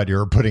searching. I thought you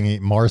were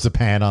putting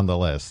marzipan on the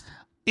list.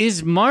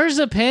 Is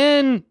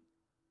marzipan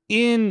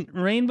in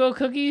rainbow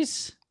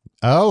cookies?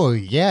 Oh,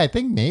 yeah, I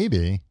think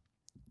maybe.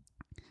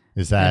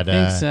 Is that?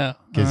 I think so.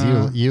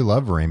 Because you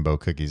love rainbow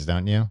cookies,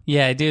 don't you?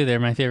 Yeah, I do. They're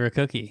my favorite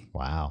cookie.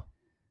 Wow.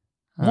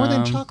 More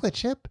than chocolate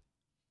chip?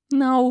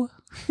 No.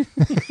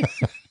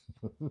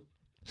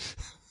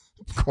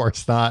 Of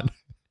course not.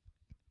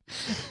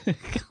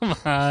 Come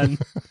on.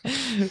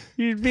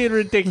 You're being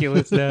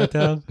ridiculous now,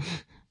 Tom.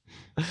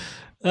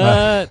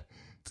 Okay,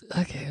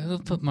 we'll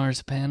put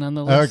marzipan on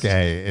the list.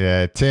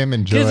 Okay, Tim,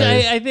 enjoy. Because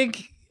I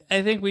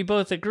think we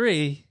both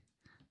agree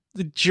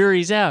the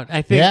jury's out.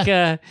 I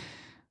think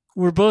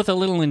we're both a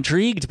little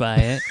intrigued by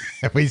it.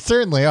 We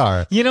certainly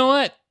are. You know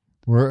what?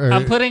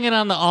 I'm putting it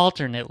on the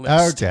alternate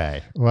list.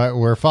 Okay. Well,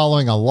 we're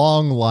following a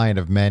long line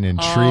of men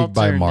intrigued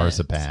by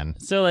marzipan.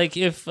 So, like,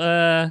 if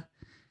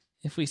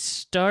we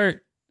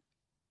start,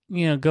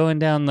 going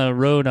down the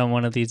road on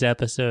one of these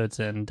episodes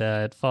and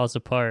it falls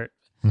apart,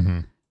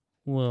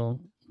 we'll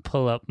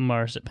pull up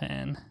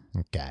marzipan.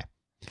 Okay.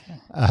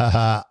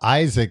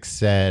 Isaac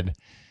said,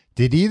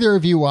 did either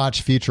of you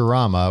watch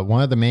Futurama?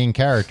 One of the main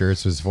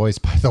characters was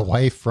voiced by the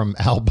wife from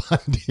Al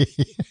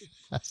Bundy.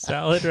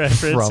 Solid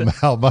reference. From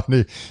Al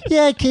Bundy.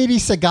 Yeah, Katie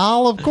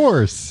Sagal, of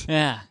course.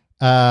 Yeah.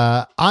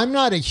 I'm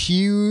not a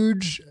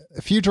huge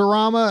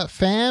Futurama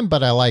fan,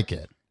 but I like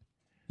it.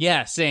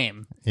 Yeah,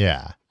 same.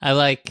 Yeah. I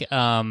like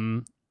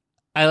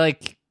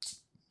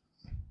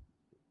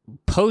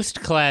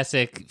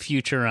post-classic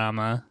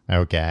Futurama.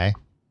 Okay.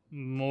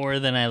 More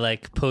than I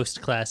like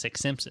post-classic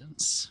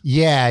Simpsons.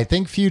 Yeah, I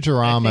think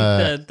Futurama...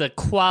 I think the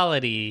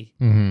quality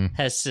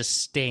has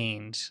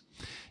sustained.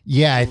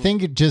 Yeah, I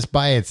think just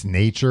by its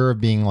nature of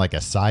being like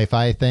a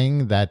sci-fi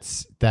thing,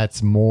 that's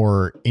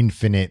more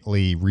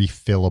infinitely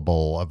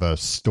refillable of a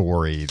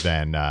story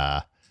than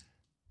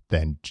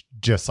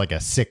just like a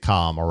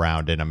sitcom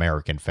around an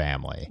American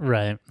family.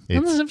 Right.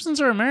 And the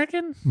Simpsons are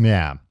American?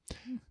 Yeah.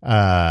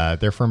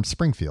 They're from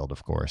Springfield,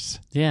 of course.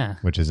 Yeah.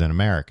 Which is in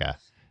America.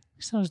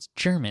 So it's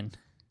German.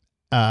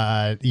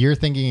 You're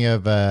thinking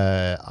of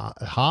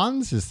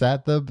Hans? Is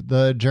that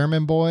the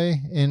German boy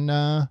in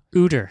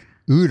Uter?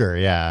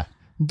 Uter, yeah.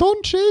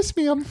 Don't chase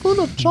me, I'm full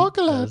of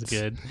chocolate. That's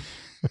good.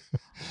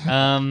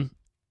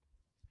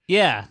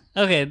 Yeah.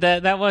 Okay,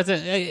 that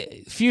wasn't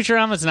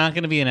Futurama's not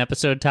going to be an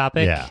episode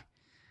topic. Yeah.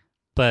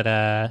 But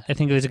I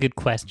think it was a good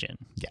question.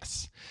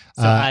 Yes.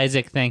 So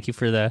Isaac, thank you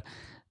for the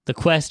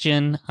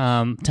question.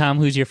 Tom,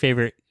 who's your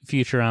favorite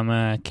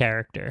Futurama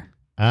character?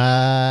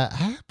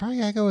 I probably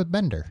gotta go with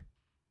Bender.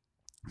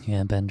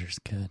 Yeah, Bender's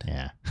good.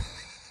 Yeah.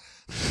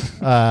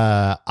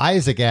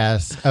 Isaac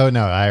asks, oh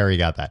no, I already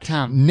got that.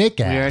 Tom, Nick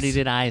we asks, already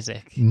did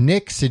Isaac.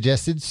 Nick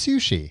suggested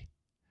sushi,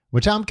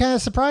 which I'm kind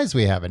of surprised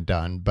we haven't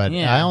done, but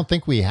Yeah. I don't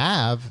think we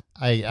have.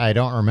 I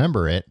don't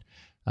remember it.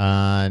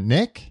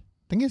 Nick,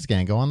 I think it's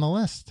going to go on the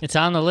list. It's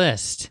on the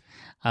list.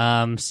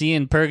 See you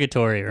in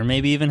purgatory or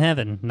maybe even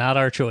heaven. Not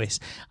our choice.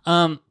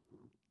 Tom,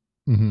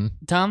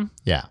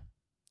 Yeah.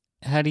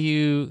 how do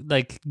you,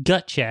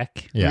 gut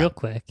check real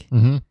quick?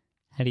 Mm-hmm.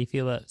 How do you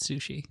feel about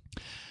sushi?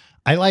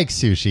 I like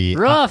sushi.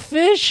 Raw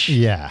fish?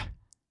 Yeah.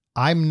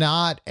 I'm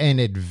not an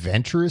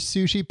adventurous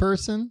sushi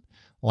person.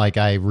 Like,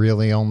 I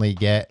really only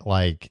get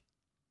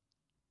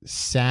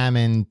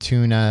salmon,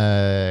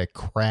 tuna,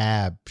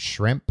 crab,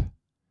 shrimp.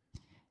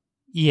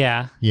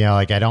 Yeah.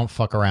 I don't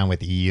fuck around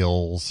with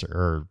eels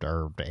or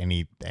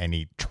any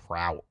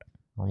trout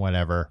or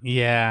whatever.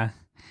 Yeah.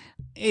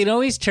 It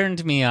always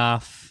turned me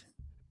off,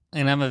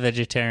 and I'm a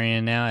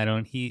vegetarian now. I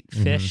don't eat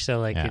fish,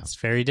 so it's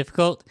very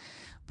difficult.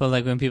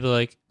 But when people are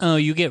like, "Oh,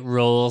 you get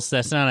rolls,"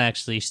 that's not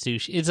actually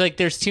sushi. It's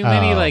there's too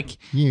many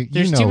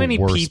there's too many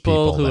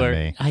people who are.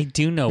 Me. I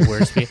do know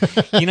worse people.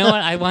 You know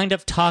what? I wind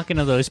up talking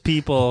to those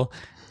people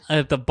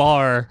at the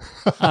bar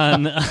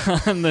on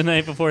the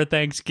night before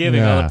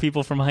Thanksgiving. All the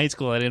people from high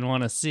school I didn't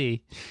want to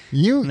see.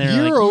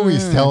 You're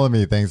always telling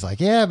me things like,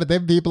 yeah, but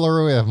then people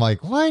are always. I'm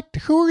like, what?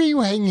 Who are you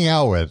hanging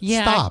out with?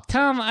 Yeah, Stop,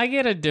 Tom. I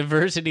get a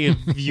diversity of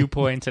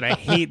viewpoints, and I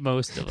hate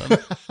most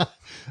of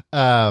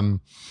them.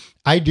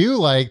 I do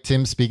like,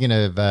 Tim, speaking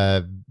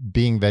of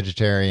being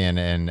vegetarian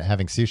and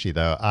having sushi,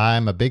 though,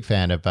 I'm a big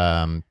fan of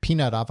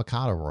peanut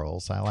avocado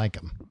rolls. I like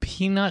them.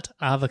 Peanut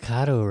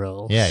avocado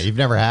rolls. Yeah, you've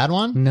never had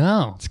one?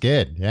 No. It's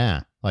good,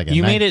 yeah.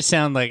 You made it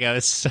sound like I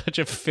was such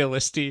a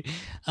Philistine.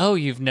 Oh,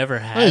 you've never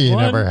had one? You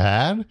never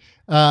had?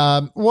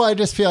 Well, I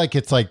just feel like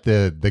it's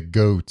the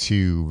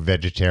go-to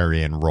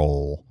vegetarian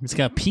roll. It's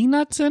got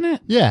peanuts in it?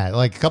 Yeah,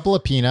 a couple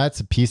of peanuts,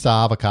 a piece of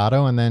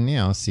avocado, and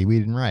then,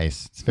 seaweed and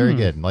rice. It's very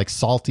good.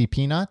 Salty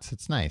peanuts.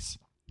 It's nice.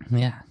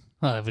 Yeah.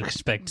 Well, I would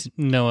expect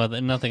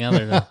nothing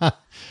other than...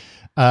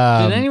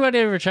 Did anybody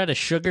ever try to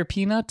sugar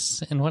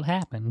peanuts, and what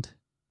happened?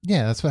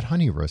 Yeah, that's what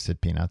honey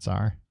roasted peanuts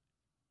are.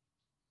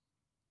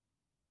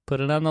 Put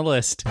it on the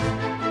list.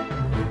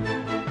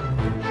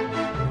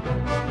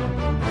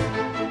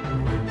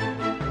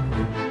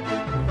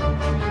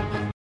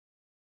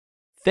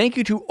 Thank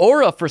you to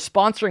Aura for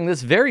sponsoring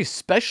this very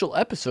special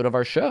episode of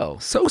our show.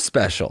 So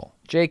special.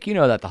 Jake, you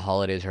know that the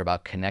holidays are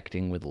about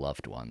connecting with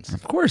loved ones.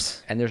 Of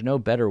course. And there's no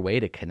better way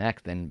to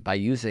connect than by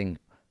using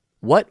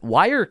what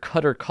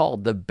Wirecutter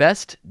called the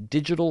best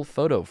digital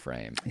photo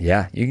frame.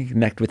 Yeah, you can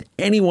connect with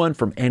anyone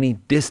from any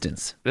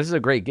distance. This is a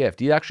great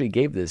gift. You actually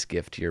gave this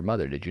gift to your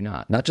mother, did you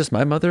not? Not just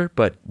my mother,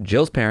 but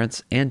Jill's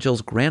parents and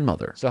Jill's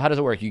grandmother. So how does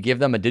it work? You give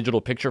them a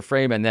digital picture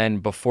frame, and then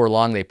before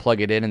long they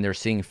plug it in and they're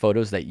seeing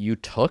photos that you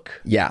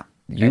took? Yeah.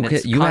 I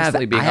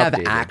have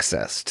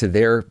access to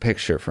their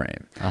picture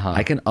frame.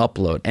 I can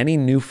upload any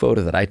new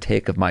photo that I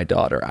take of my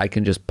daughter. I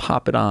can just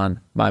pop it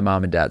on my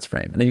mom and dad's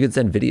frame. And then you can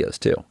send videos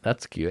too.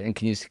 That's cute. And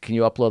can you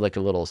upload a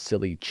little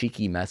silly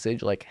cheeky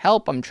message like,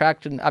 help, I'm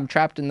trapped in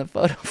the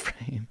photo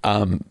frame?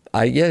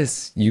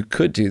 Yes, you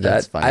could do that.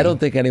 That's funny. I don't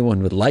think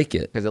anyone would like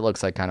it. Because it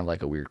looks kind of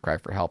like a weird cry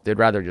for help. They'd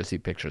rather just see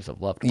pictures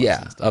of loved ones.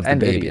 Yeah, and stuff. of the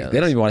and baby. videos. They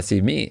don't even want to see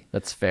me.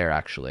 That's fair,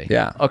 actually.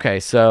 Yeah. Okay,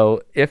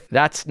 so if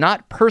that's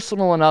not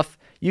personal enough,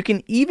 you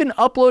can even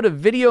upload a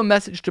video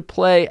message to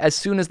play as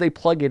soon as they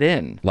plug it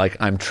in. Like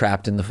I'm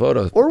trapped in the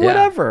photo. Or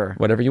whatever.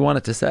 Whatever you want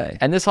it to say.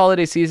 And this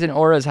holiday season,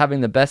 Aura is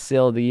having the best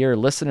sale of the year.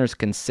 Listeners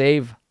can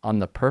save on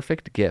the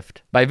perfect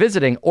gift by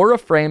visiting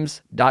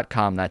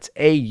auraframes.com. That's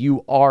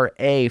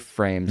AURA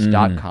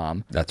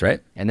frames.com. That's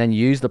right. And then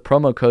use the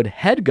promo code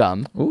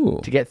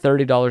HEADGUM to get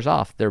 $30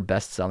 off their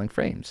best-selling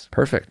frames.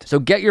 Perfect. So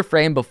get your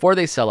frame before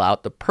they sell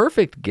out. The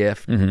perfect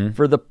gift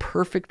for the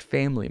perfect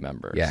family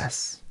members.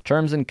 Yes.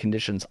 Terms and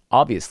conditions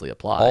obviously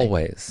apply.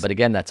 Always. But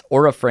again, that's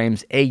Aura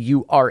Frames,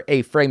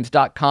 AURA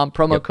frames.com.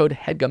 Promo code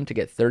HEADGUM to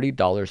get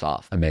 $30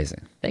 off.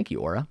 Amazing. Thank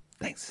you, Aura.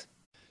 Thanks.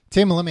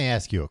 Tim, let me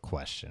ask you a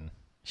question.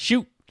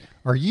 Shoot.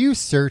 Are you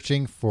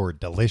searching for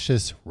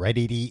delicious,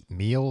 ready-to-eat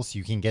meals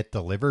you can get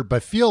delivered,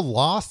 but feel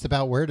lost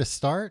about where to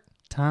start?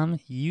 Tom,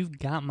 you've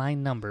got my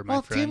number,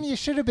 my friend. Tim, you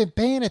should have been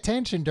paying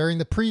attention during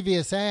the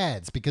previous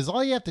ads, because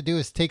all you have to do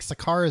is take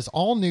Sakara's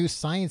all-new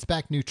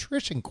science-backed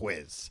nutrition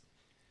quiz.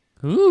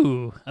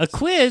 Ooh, a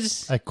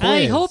quiz. A quiz.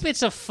 I hope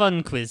it's a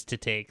fun quiz to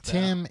take, though.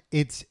 Tim,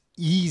 it's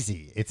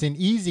easy. It's an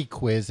easy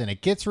quiz, and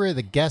it gets rid of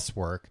the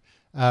guesswork,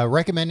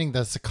 recommending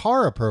the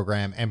Sakara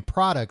program and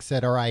products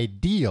that are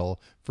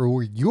ideal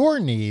for your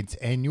needs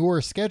and your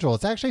schedule.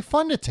 It's actually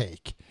fun to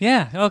take.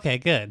 Yeah, okay,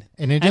 good.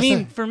 And it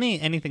just for me,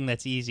 anything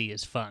that's easy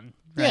is fun.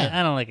 Right? Yeah.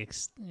 I don't like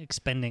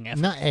expending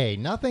effort.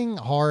 Nothing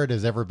hard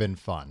has ever been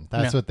fun.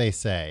 That's No. what they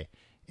say.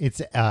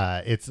 It's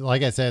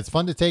like I said, it's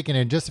fun to take, and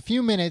in just a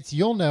few minutes,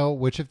 you'll know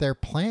which of their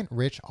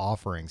plant-rich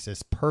offerings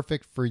is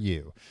perfect for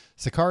you.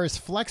 Sakara's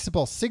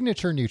flexible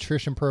signature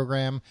nutrition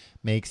program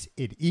makes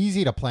it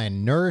easy to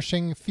plan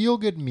nourishing,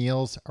 feel-good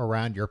meals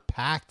around your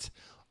packed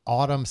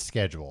autumn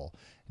schedule.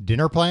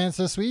 Dinner plans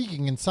this week, you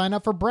can sign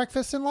up for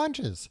breakfast and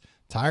lunches.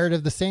 Tired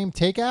of the same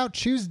takeout?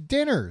 Choose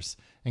dinners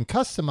and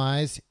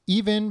customize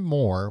even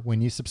more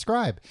when you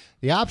subscribe.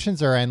 The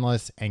options are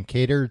endless and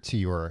cater to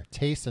your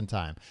taste and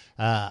time.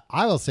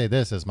 I will say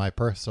this as my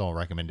personal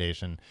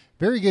recommendation.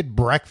 Very good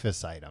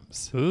breakfast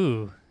items.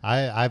 Ooh.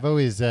 I've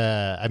always,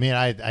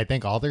 I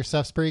think all their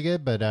stuff's pretty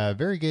good, but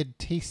very good,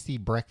 tasty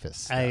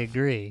breakfast stuff. I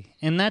agree.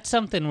 And that's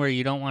something where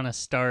you don't want to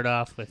start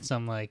off with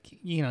some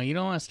you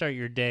don't want to start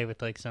your day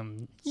with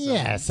some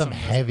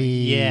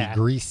heavy,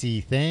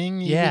 greasy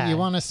thing. You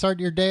want to start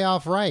your day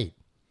off right.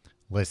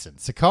 Listen,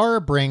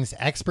 Sakara brings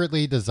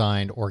expertly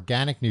designed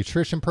organic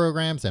nutrition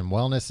programs and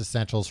wellness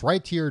essentials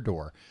right to your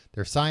door.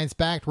 Their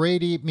science-backed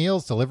ready-to-eat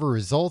meals deliver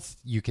results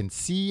you can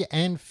see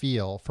and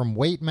feel, from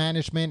weight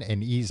management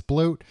and ease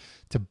bloat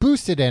to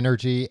boosted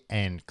energy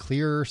and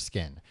clearer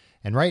skin.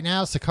 And right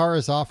now, Sakara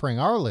is offering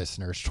our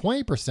listeners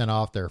 20%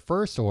 off their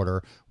first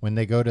order when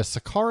they go to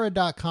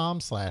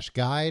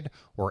sakara.com/guide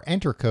or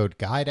enter code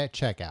GUIDE at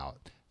checkout.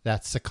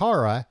 That's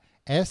Sakara,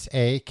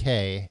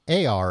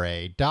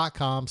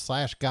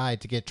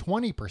 SAKARA.com/guide to get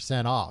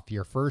 20% off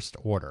your first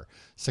order.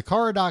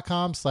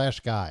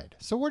 Sakara.com/guide.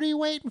 So what are you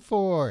waiting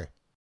for?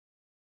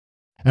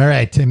 All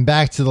right, Tim,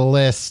 back to the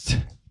list.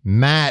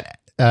 Matt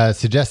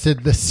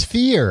suggested the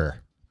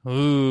Sphere.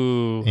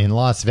 Ooh. In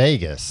Las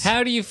Vegas.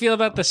 How do you feel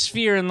about the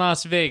Sphere in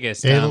Las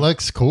Vegas, Tom? It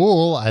looks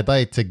cool. I'd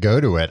like to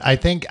go to it. I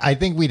think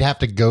we'd have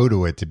to go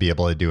to it to be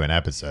able to do an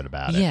episode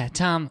about it. Yeah,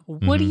 Tom,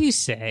 what do you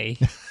say?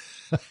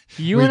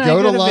 We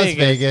go to Las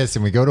Vegas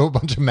and we go to a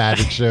bunch of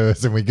magic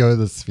shows and we go to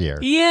the Sphere.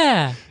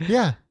 Yeah.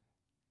 Yeah.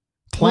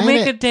 We'll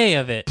make a day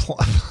of it.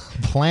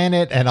 Plan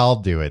it and I'll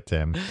do it,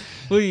 Tim.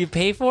 Will you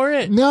pay for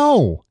it?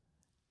 No.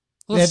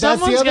 Well, that's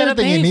the other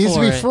thing. It needs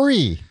to be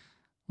free.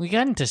 We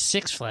got into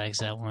Six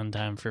Flags at one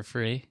time for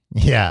free.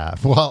 Yeah.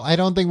 Well, I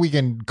don't think we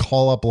can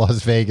call up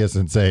Las Vegas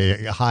and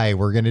say, hi,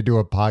 we're going to do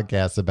a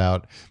podcast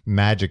about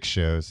magic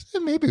shows.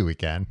 Maybe we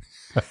can.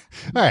 All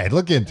right.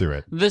 Look into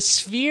it. The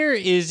Sphere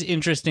is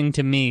interesting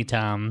to me,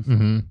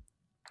 Tom,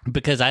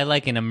 because I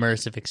like an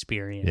immersive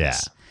experience. Yeah.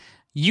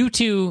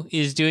 U2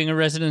 is doing a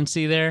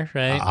residency there,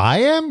 right?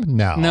 I am?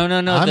 No. No.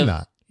 I'm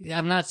not.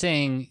 I'm not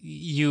saying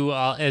you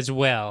all as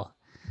well.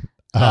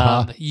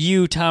 Uh-huh.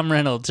 You, Tom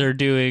Reynolds, are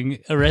doing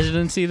a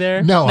residency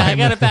there? No, I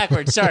got it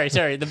backwards. Sorry.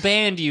 The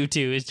band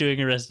U2 is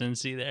doing a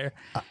residency there.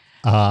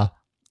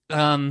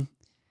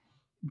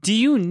 Do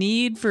you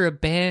need for a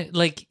band,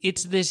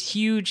 it's this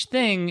huge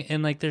thing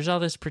and there's all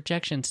this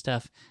projection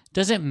stuff.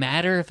 Does it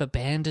matter if a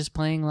band is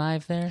playing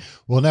live there?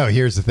 Well, no,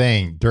 here's the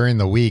thing. During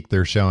the week,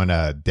 they're showing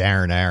a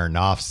Darren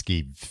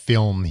Aronofsky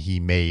film he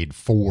made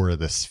for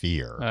the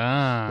Sphere.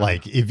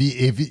 If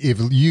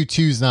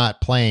U2's not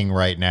playing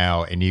right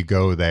now and you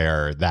go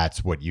there,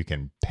 that's what you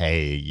can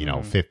pay,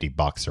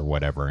 $50 or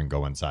whatever and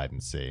go inside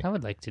and see. I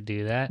would like to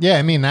do that. Yeah,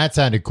 I mean, that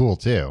sounded cool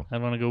too. I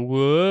want to go,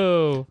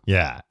 whoa.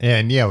 Yeah,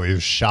 and it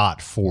was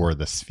shot for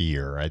the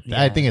Sphere. I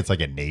think it's like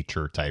a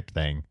nature type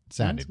thing.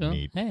 Sounded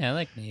neat. Hey, I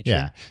like nature.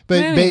 Yeah,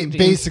 but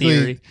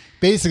basically,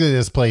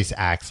 this place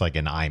acts like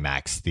an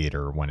IMAX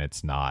theater when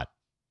it's not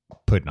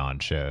putting on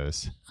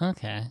shows.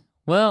 Okay.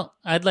 Well,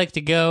 I'd like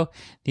to go.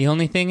 The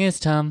only thing is,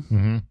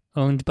 Tom,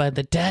 owned by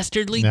the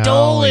dastardly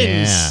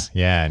Dolans.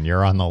 Yeah, and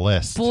you're on the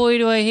list. Boy,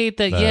 do I hate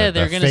that.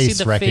 They're going to see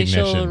the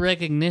facial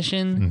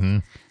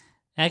recognition.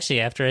 Actually,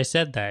 after I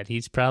said that,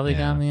 he's probably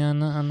got me on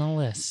the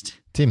list.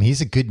 Tim,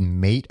 he's a good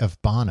mate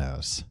of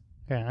Bono's.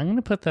 Yeah, I'm going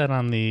to put that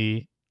on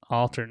the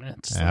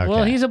alternates. Okay.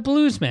 Well, he's a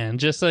blues man,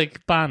 just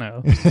like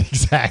Bono.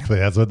 Exactly.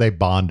 That's what they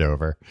bond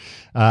over.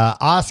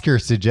 Oscar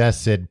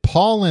suggested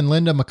Paul and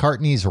Linda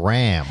McCartney's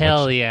Ram.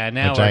 Hell yeah.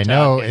 Now which we're I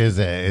know talking.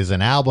 is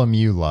an album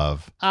you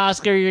love.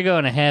 Oscar, you're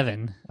going to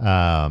heaven.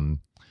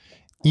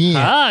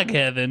 Ian.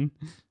 Kevin.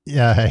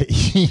 Yeah.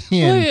 Ian.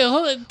 Wait,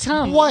 hold on.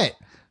 Tom. What?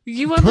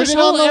 You want Put this it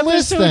whole on the episode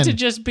list, to then.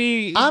 just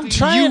be I'm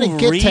trying to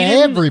get to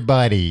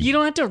everybody. You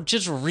don't have to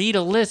just read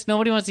a list.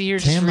 Nobody wants to hear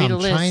Tim, just read a I'm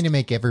list. trying to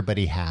make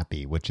everybody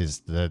happy, which is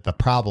the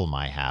problem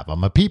I have.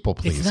 I'm a people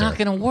pleaser. It's not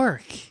going to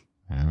work.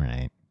 All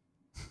right.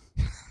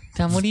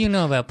 Tom, what do you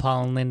know about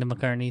Paul and Linda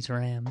McCartney's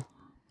Ram?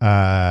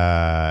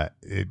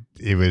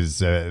 It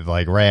was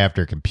right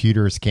after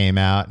computers came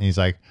out, and he's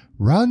like,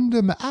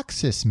 random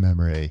access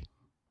memory.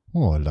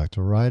 Oh, I'd like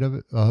to write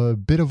a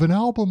bit of an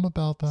album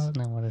about that. That's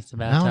not what it's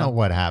about. I don't know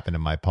what happened to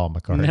my Paul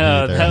McCartney.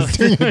 No,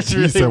 that was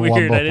really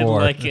weird. I didn't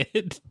before. like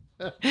it.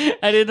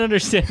 I didn't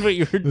understand what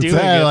you were doing. It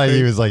sounded like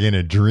he was in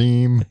a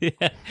dream.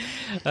 Yeah.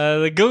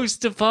 The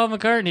ghost of Paul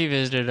McCartney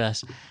visited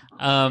us.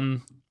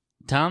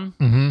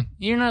 Tom,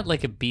 you're not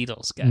like a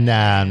Beatles guy.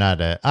 Nah, I'm not.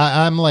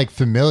 I'm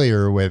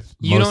familiar with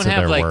you most don't of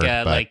have their work,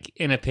 like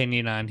an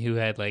opinion on who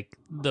had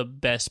the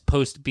best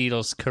post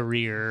Beatles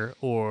career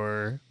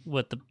or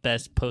what the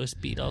best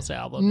post Beatles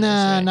album is.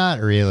 Nah, right?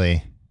 not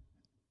really.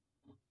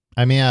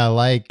 I mean, I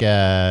like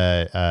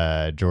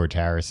George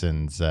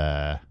Harrison's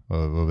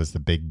what was the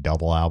big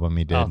double album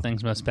he did? All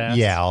Things Must Pass.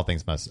 Yeah, All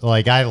Things Must.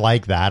 I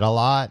like that a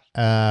lot.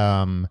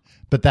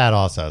 But that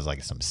also has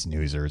some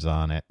snoozers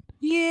on it.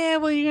 Yeah,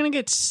 well, you're going to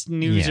get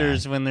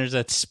snoozers when there's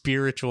that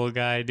spiritual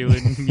guy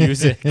doing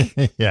music.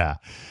 Yeah.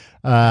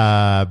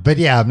 But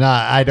yeah,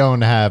 I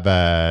don't have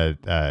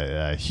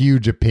a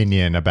huge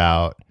opinion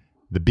about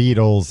the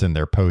Beatles and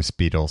their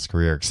post-Beatles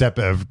career, except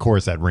of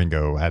course that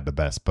Ringo had the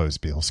best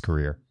post-Beatles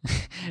career.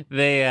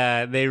 They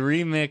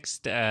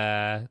remixed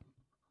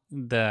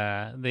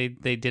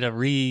they did a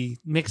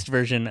remixed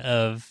version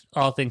of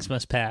All Things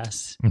Must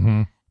Pass.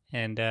 Mm-hmm.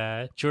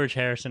 And George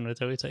Harrison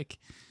was always like,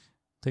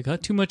 they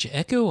got too much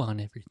echo on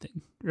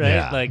everything, right?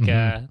 Yeah. Like,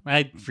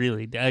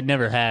 I'd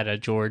never had a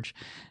George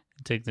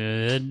take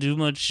too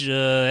much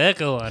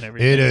echo on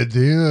everything. It had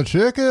too much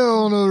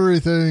echo on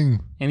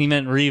everything. And he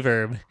meant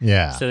reverb.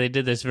 Yeah. So they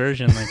did this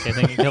version, like, I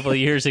think a couple of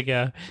years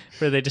ago,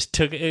 where they just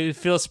took Phil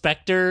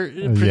Spector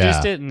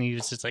produced it, and he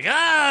was just like,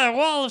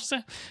 wall of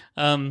sound.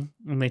 And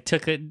they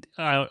took it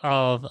out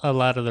of a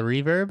lot of the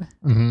reverb.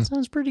 Mm-hmm.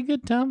 Sounds pretty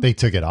good, Tom. They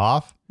took it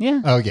off?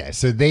 Yeah. Okay,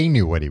 so they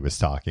knew what he was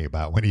talking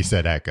about when he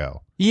said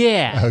echo.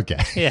 Yeah. Okay.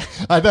 Yeah.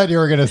 I thought you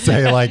were going to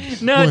say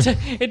like... No,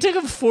 it took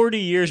him 40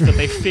 years, but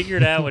they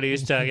figured out what he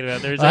was talking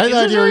about. Like, I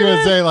thought you were going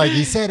to say like,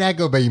 he said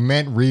echo, but he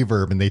meant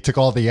reverb, and they took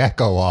all the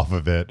echo off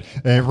of it,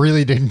 and it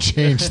really didn't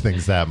change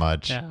things that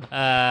much.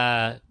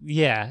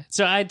 Yeah.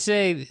 So I'd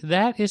say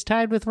that is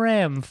tied with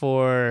Ram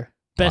for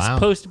best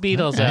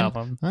post-Beatles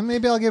album. Well,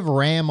 maybe I'll give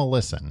Ram a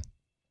listen.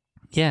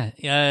 Yeah.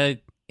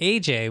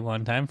 AJ,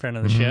 one time, friend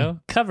of the show,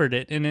 covered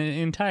it in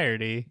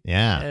entirety.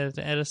 Yeah.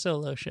 At a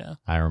solo show.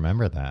 I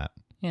remember that.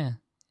 Yeah.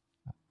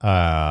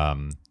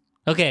 Um.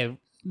 Okay,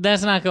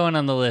 that's not going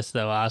on the list,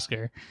 though,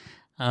 Oscar.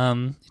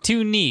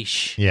 Too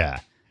niche. Yeah.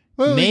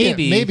 Well,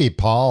 maybe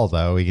Paul,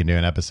 though. We can do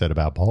an episode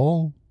about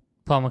Paul.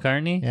 Paul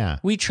McCartney? Yeah.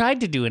 We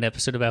tried to do an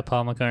episode about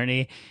Paul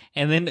McCartney,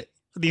 and then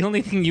the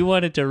only thing you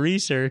wanted to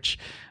research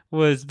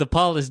was the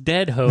Paul is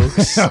dead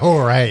hoax. Oh,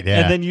 right,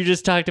 yeah. And then you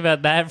just talked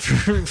about that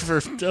for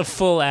a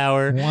full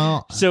hour.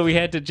 Well, so we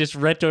had to just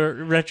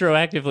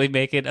retroactively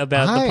make it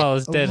about the Paul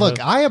is dead hoax.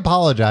 hoax. I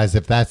apologize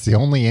if that's the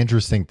only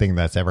interesting thing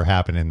that's ever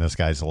happened in this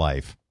guy's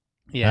life.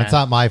 Yeah. That's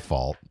not my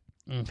fault.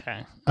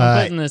 Okay.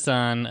 I'm putting this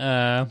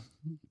on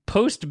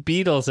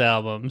post-Beatles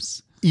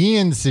albums.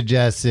 Ian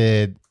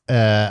suggested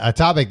a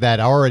topic that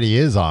already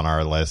is on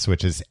our list,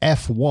 which is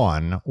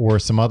F1 or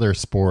some other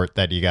sport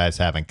that you guys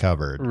haven't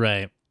covered.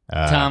 Right.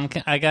 Tom,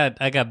 I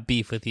got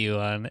beef with you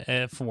on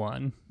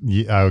F1.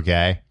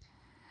 Okay.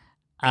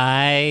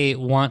 I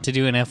want to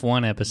do an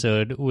F1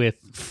 episode with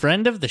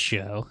friend of the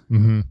show,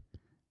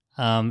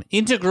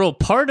 integral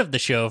part of the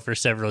show for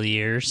several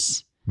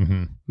years,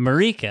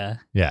 Marika,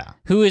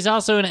 who is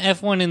also an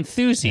F1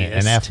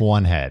 enthusiast. An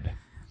F1 head.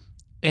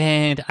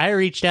 And I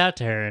reached out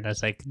to her and I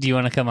was like, do you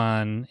want to come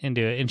on and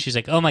do it? And she's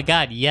like, oh my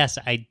God, yes,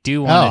 I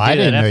do want to do that episode. I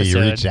didn't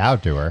know you reached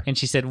out to her. And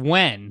she said,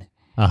 when?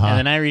 And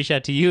then I reached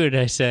out to you and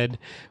I said,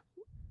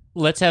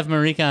 let's have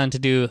Marika on to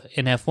do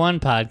an F1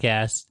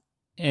 podcast.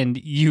 And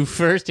you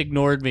first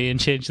ignored me and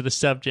changed the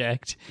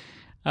subject.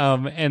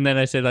 And then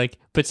I said, like,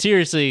 but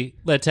seriously,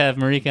 let's have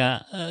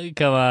Marika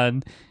come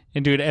on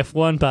and do an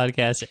F1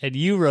 podcast. And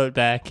you wrote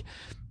back,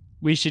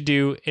 we should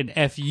do an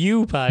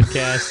FU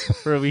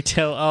podcast where we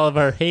tell all of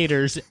our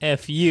haters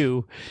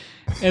FU.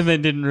 And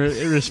then didn't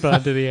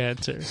respond to the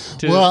answer.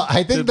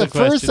 I think the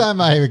first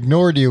time I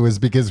ignored you was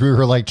because we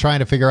were like trying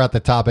to figure out the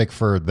topic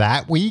for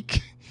that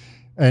week.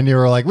 And you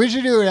were like, we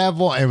should do an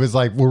F1. It was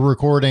like, we're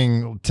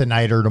recording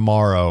tonight or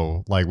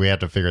tomorrow. Like, we have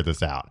to figure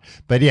this out.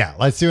 But yeah,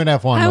 let's do an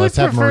F1. Let's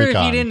have Marika. I would prefer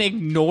if you didn't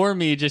ignore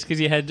me just because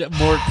you had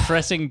more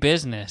pressing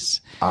business.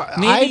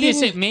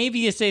 Maybe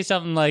you say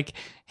something like,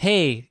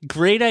 hey,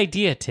 great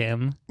idea,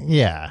 Tim.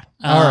 Yeah.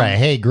 All right.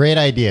 Hey, great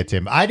idea,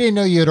 Tim. I didn't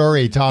know you had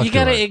already talked to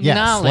her. Acknowledge,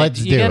 yes, let's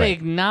do it. You got to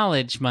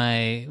acknowledge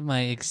my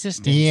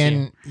existence.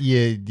 Ian,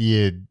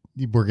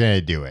 we're going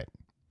to do it.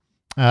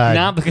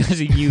 Not because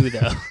of you,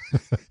 though.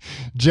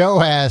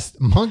 Joe asked,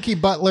 monkey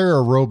butler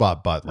or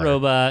robot butler?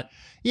 Robot.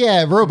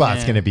 Yeah,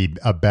 robot's going to be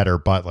a better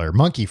butler.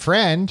 Monkey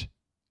friend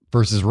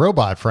versus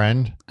robot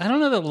friend. I don't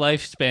know the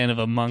lifespan of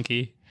a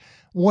monkey.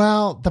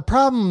 Well, the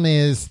problem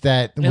is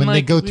that when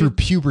they go through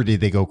puberty,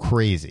 they go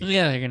crazy.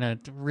 Yeah, they're going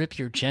to rip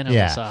your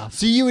genitals off.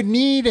 So you would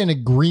need an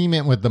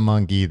agreement with the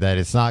monkey that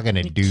it's not going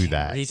to do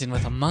that. Reason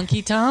with a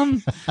monkey,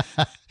 Tom?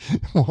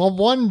 Well,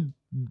 one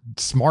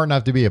smart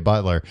enough to be a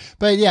butler.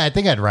 But yeah, I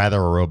think I'd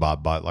rather a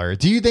robot butler.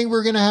 Do you think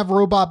we're going to have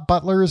robot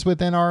butlers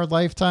within our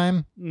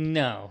lifetime?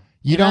 No.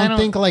 You don't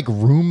think like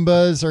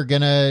Roombas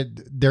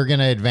they're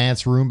gonna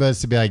advance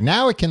Roombas to be like,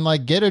 now it can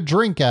like get a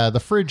drink out of the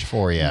fridge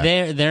for you.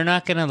 They're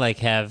not gonna like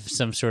have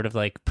some sort of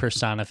like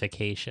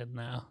personification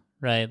though,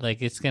 right?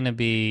 Like it's gonna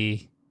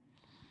be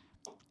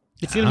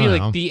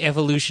like the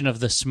evolution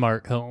of the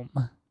smart home.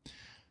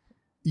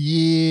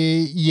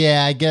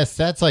 Yeah, I guess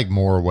that's like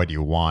more what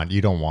you want.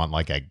 You don't want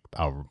like a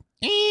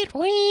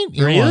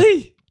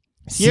really?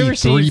 You ever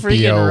seen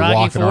freaking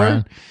Rocky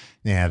IV?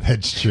 Yeah,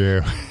 that's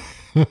true.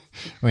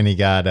 When he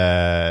got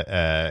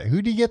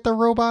who did he get the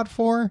robot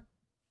for?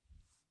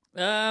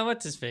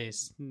 What's his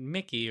face?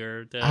 Mickey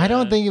or I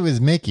don't think it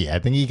was Mickey. I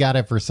think he got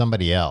it for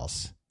somebody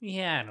else.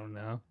 Yeah, I don't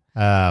know.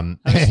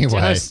 Anyway,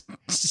 I was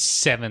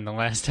 7 the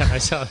last time I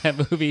saw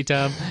that movie,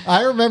 Tom.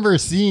 I remember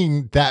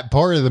seeing that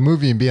part of the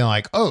movie and being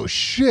like, oh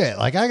shit,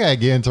 like I gotta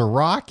get into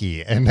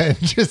Rocky. And then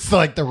just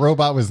like the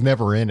robot was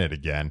never in it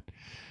again.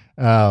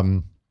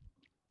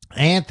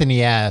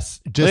 Anthony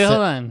asks, wait, hold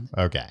on.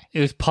 Okay.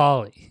 It was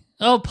Paulie.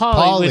 Oh,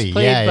 Paulie was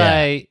played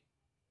by. Yeah.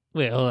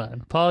 Wait, hold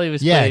on. Paulie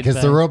was Yeah, played because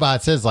by. the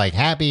robot says like,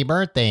 happy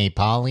birthday,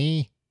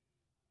 Paulie.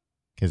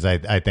 Because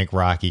I think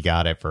Rocky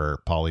got it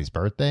for Paulie's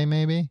birthday,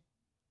 maybe.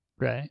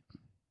 Right.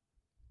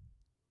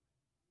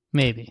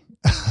 Maybe.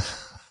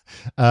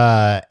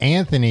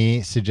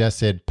 Anthony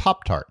suggested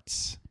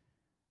Pop-Tarts.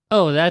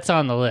 Oh, that's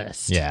on the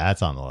list. Yeah,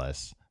 that's on the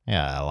list.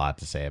 Yeah, a lot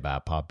to say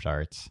about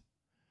Pop-Tarts.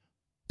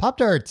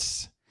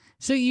 Pop-Tarts.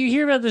 So you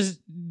hear about this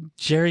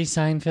Jerry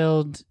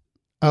Seinfeld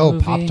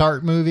movie?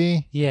 Pop-Tart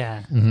movie?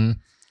 Yeah. Mm-hmm.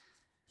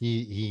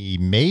 He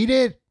made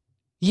it?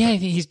 Yeah,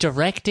 he's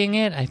directing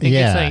it. I think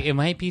it's like, it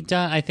might be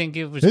done. I think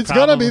it was It's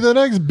gonna be the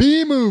next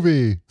B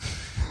movie.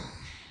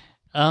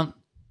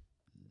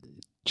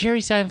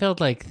 Jerry Seinfeld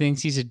like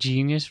thinks he's a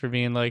genius for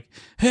being like,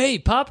 hey,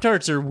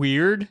 Pop-Tarts are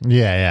weird.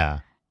 Yeah.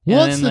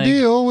 What's the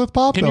deal with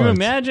Pop-Tarts? Can you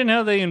imagine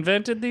how they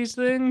invented these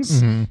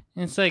things?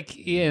 Mm-hmm. It's like,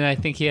 yeah, and I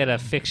think he had a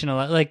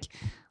fictional, like,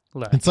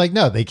 look. It's like,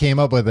 no, they came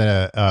up with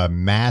a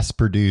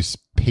mass-produced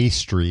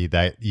pastry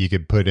that you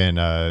could put in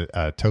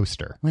a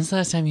toaster. When's the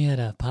last time you had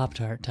a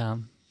Pop-Tart,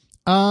 Tom?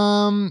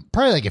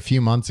 Probably like a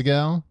few months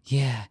ago.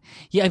 Yeah.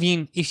 I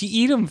mean, if you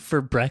eat them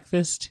for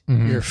breakfast,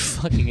 you're a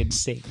fucking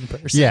insane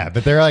person. Yeah,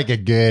 but they're like a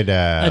good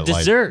a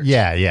dessert.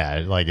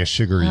 Yeah, like a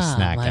sugary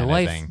snack my kind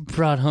wife of thing.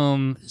 brought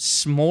home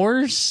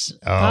s'mores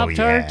Oh,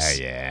 Pop-Tarts.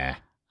 yeah.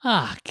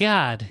 Ah,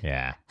 God.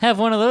 Yeah. Have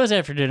one of those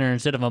after dinner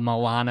instead of a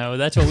Milano.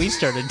 That's what we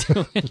started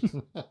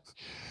doing.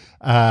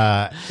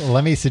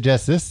 Let me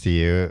suggest this to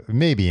you.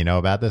 Maybe you know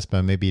about this,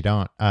 but maybe you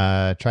don't.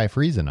 Try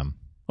freezing them.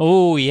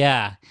 Oh,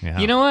 yeah.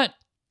 You know what?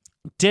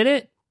 Did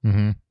it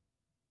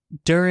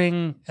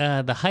during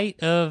the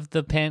height of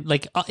the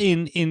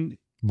in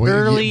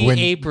early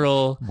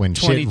April when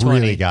 2020. shit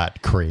really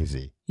got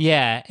crazy.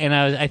 Yeah, and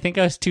I think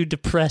I was too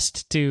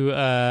depressed to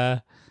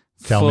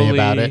tell me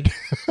about it.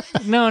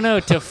 No,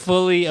 to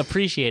fully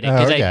appreciate it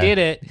because I did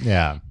it.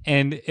 Yeah,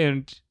 and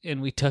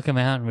we took him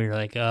out and we were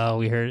like, oh,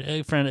 we heard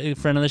a friend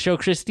of the show,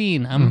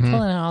 Christine. I'm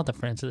pulling out all the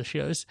friends of the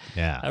shows.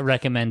 Yeah,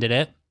 recommended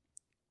it,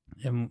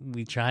 and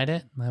we tried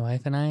it, my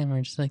wife and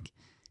we're just like,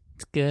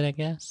 it's good, I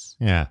guess.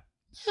 Yeah,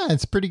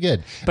 it's pretty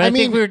good. But I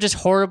think we were just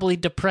horribly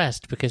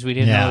depressed because we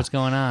didn't know what's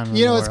going on.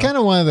 You know, it's kind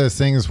of one of those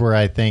things where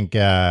I think,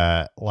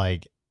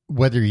 like,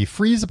 whether you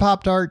freeze a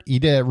Pop-Tart,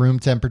 eat it at room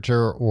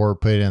temperature, or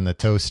put it in the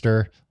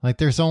toaster, like,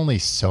 there's only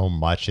so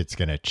much it's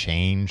going to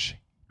change,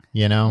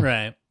 you know?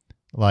 Right.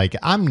 Like,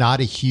 I'm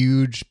not a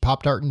huge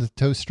Pop-Tart in the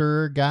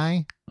toaster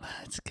guy.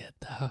 It's good,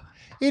 though.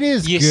 It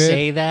is good. You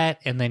say that,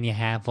 and then you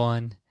have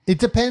one. It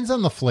depends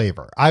on the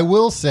flavor. I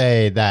will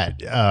say that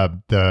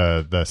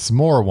the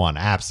s'more one,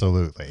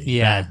 absolutely.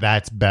 Yeah.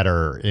 That's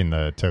better in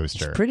the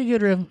toaster. It's pretty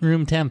good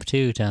room temp,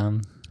 too,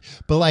 Tom.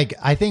 But, like,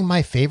 I think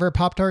my favorite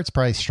Pop-Tart's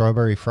probably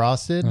strawberry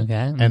frosted.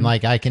 Okay. And,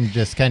 like, I can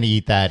just kind of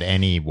eat that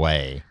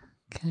anyway.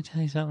 Can I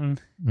tell you something?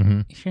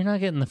 If you're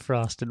not getting the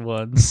frosted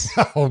ones...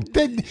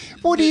 then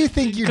what do you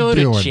think you're doing?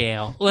 Go to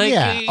jail. Like,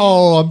 yeah.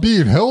 Oh, I'm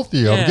being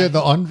healthy. I'm getting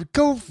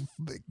the...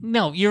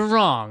 No, you're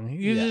wrong.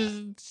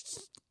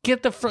 Just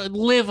get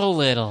live a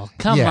little.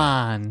 Come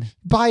on.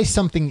 Buy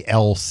something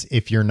else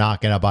if you're not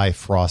going to buy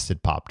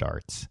frosted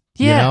Pop-Tarts.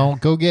 Yeah. You know?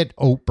 Go get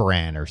Oat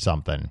Bran or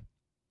something.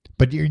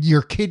 But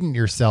you're kidding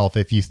yourself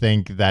if you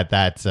think that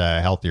that's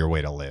a healthier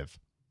way to live.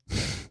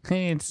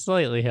 It's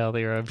slightly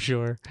healthier, I'm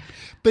sure.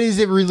 But is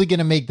it really going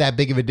to make that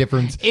big of a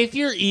difference? If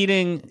you're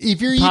eating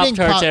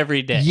Pop-Tarts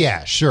every day.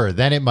 Yeah, sure.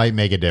 Then it might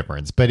make a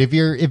difference. But if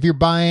you're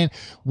buying,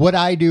 what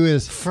I do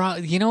is...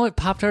 you know what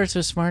Pop-Tarts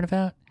was smart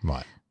about?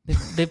 What?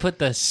 They put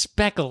the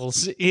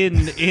speckles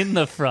in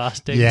the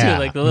frosting too,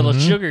 like the little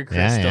sugar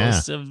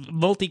crystals,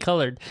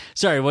 multicolored.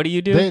 Sorry, what do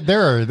you do?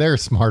 They're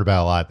smart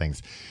about a lot of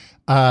things.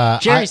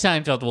 Jerry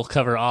Seinfeld will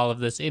cover all of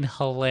this in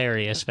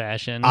hilarious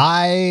fashion.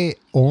 I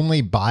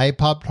only buy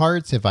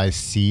Pop-Tarts if I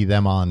see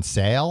them on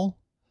sale.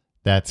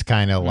 That's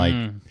kind of like...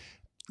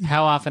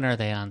 How often are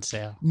they on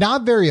sale?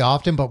 Not very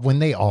often, but when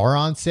they are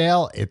on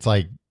sale, it's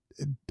like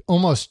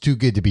almost too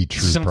good to be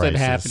true. Something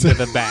prices. happened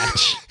to the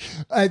batch.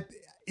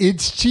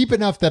 It's cheap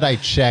enough that I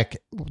check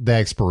the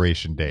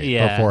expiration date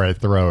before I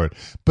throw it.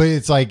 But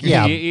it's like,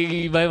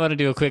 you might want to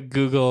do a quick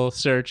Google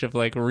search of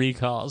like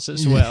recalls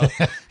as well.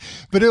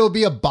 But it'll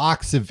be a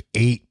box of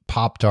 8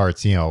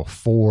 Pop-Tarts, 4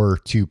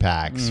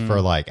 2-packs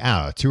for like,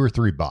 I don't know, $2 or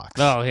 $3.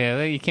 Oh,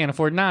 yeah. You can't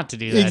afford not to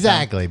do that.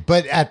 Exactly.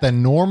 But at the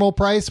normal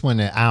price, when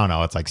I don't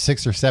know, it's like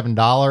 $6 or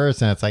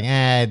 $7, and it's like,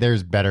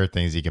 there's better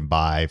things you can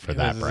buy for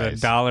that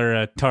price.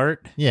 $1 a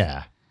tart?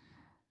 Yeah.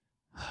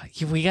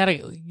 We got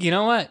to, you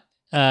know what?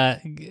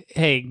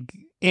 Hey,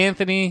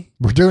 Anthony.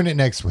 We're doing it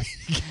next week.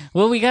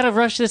 Well, we got to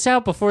rush this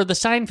out before the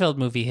Seinfeld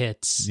movie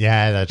hits.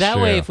 Yeah, that's that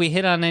true. way, if we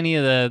hit on any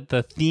of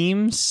the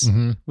themes,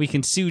 we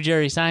can sue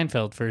Jerry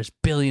Seinfeld for his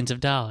billions of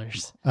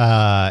dollars.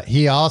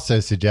 He also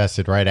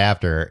suggested right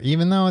after,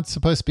 even though it's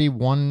supposed to be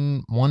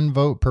one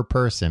vote per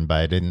person, but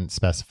I didn't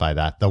specify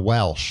that, the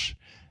Welsh.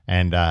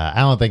 And I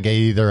don't think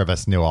either of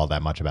us knew all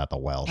that much about the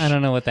Welsh. I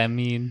don't know what that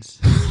means.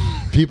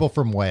 People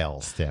from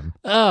Wales, Tim.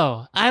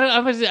 Oh,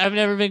 I've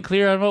never been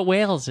clear on what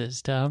Wales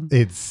is, Tom.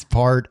 It's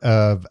part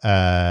of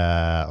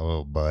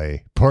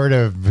part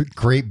of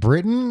Great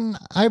Britain,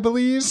 I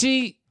believe.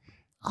 See,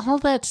 all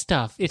that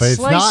stuff. But it's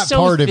not so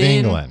part thin. of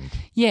England.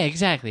 Yeah,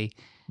 exactly.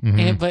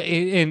 And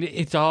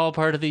it's all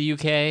part of the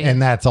UK.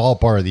 And that's all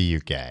part of the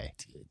UK.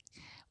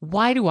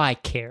 Why do I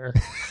care?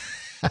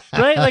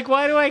 Right? Like,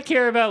 why do I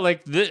care about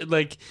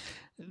because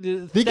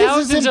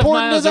thousands of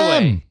miles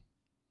away?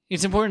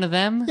 It's important to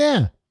them?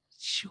 Yeah.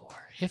 Sure.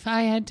 If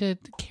I had to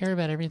care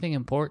about everything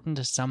important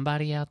to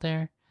somebody out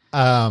there,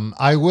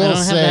 I will say I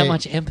don't have that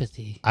much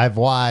empathy. I've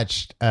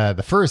watched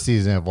the first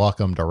season of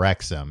Welcome to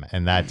Wrexham,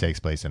 and that takes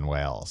place in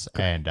Wales.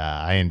 And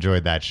I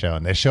enjoyed that show.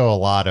 And they show a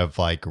lot of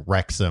like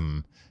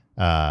Wrexham,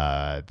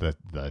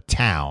 the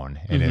town,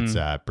 and it's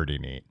pretty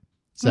neat.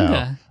 So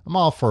I'm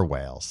all for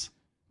Wales.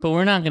 But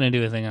we're not going to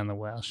do a thing on the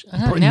Welsh.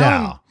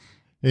 No.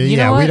 We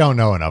don't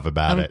know enough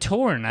about it. I'm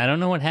torn. I don't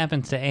know what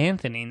happens to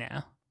Anthony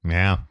now.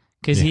 Yeah.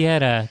 Because he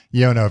had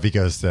You don't know if he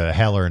goes to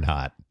hell or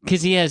not.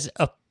 Because he has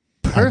a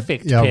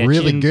perfect pitch. A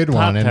really good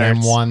one, and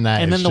then one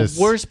that and is then just...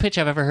 the worst pitch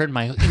I've ever heard in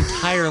my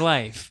entire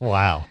life.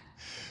 Wow.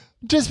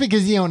 Just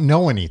because you don't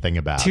know anything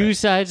about it. Two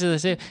sides of the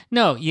same...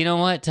 No, you know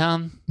what,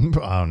 Tom?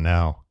 Oh,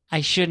 no.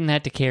 I shouldn't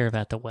have to care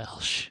about the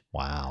Welsh.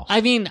 Wow. I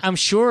mean, I'm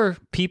sure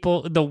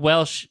the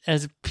Welsh,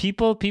 as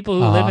people who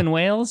live in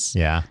Wales,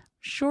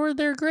 sure,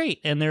 they're great,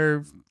 and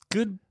they're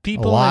good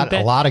people.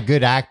 A lot of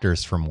good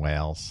actors from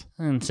Wales.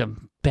 And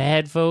some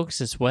bad folks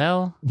as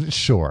well.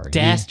 Sure.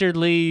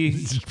 Dastardly.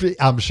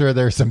 I'm sure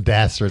there's some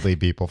dastardly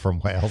people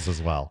from Wales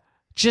as well.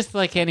 Just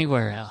like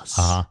anywhere else.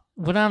 Uh-huh.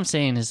 What I'm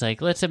saying is,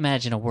 like, let's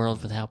imagine a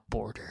world without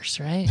borders,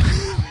 right?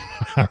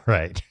 All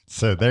right.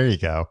 So there you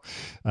go.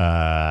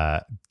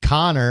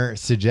 Connor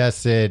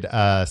suggested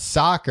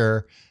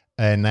soccer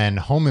and then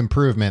Home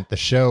Improvement, the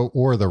show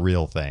or the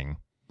real thing.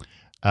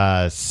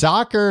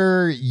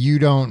 Soccer, you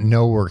don't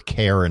know or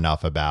care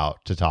enough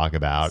about to talk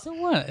about. So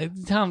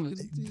what, Tom?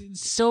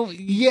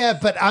 Yeah,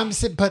 but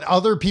but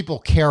other people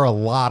care a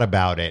lot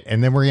about it,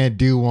 and then we're gonna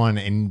do one,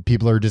 and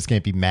people are just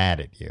gonna be mad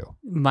at you.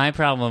 My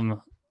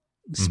problem,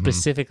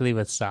 specifically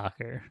with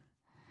soccer,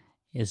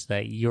 is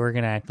that you're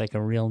gonna act like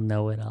a real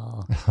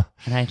know-it-all,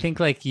 and I think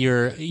like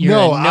you're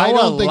know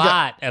a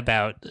lot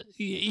about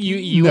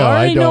you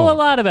already know a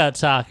lot about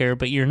soccer,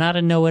 but you're not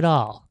a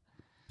know-it-all.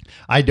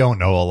 I don't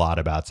know a lot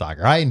about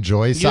soccer. I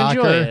enjoy soccer.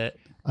 Enjoy it.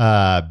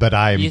 But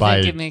you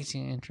think it makes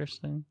you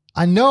interesting?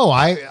 I know.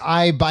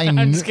 I buy.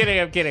 I'm just kidding.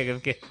 I'm kidding.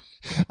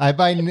 I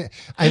mean,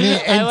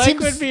 I like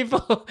when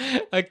people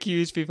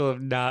accuse people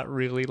of not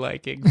really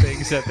liking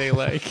things that they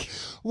like.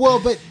 Well,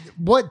 but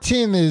what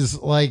Tim is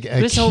like...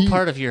 This whole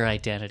part of your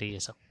identity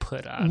is a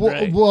put on,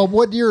 right? Well,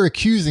 what you're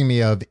accusing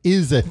me of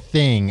is a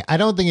thing. I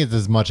don't think it's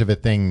as much of a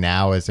thing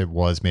now as it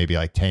was maybe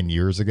like 10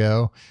 years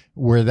ago,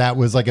 where that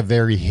was like a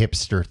very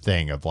hipster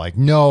thing of like,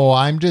 no,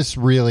 I'm just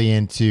really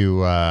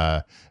into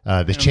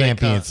the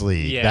Champions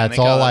League. Yeah, that's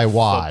all I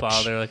watch.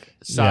 Football. They're like,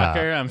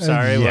 soccer? Yeah. I'm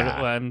sorry.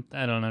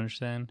 I don't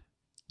understand.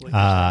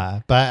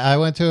 But I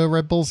went to a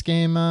Red Bulls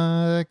game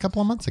a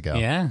couple of months ago.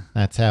 Yeah.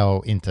 That's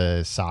how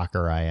into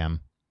soccer I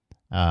am.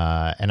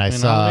 And I went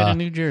saw all the way to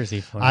New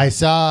Jersey for I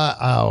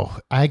saw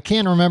I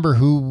can't remember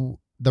who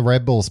the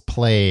Red Bulls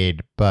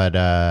played,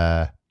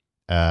 but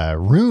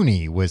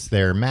Rooney was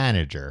their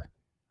manager.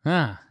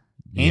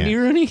 Andy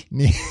Rooney?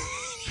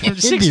 From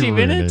 60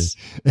 Minutes?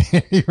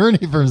 Andy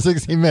Rooney from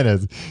 60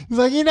 Minutes. He's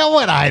like, you know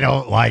what I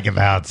don't like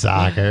about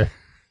soccer?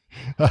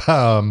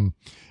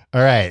 All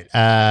right.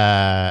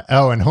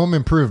 And Home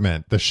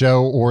Improvement, the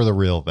show or the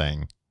real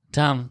thing?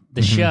 Tom,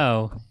 the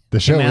show. The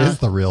show is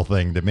the real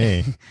thing to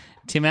me.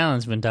 Tim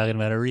Allen's been talking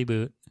about a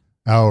reboot.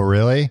 Oh,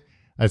 really?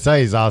 I saw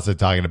he's also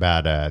talking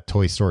about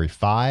Toy Story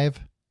 5.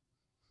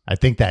 I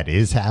think that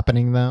is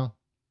happening, though.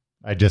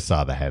 I just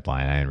saw the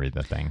headline. I didn't read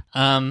the thing.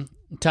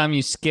 Tom,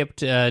 you skipped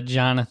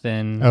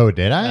Jonathan. Oh,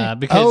 did I?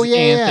 Because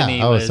Anthony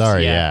was... Oh,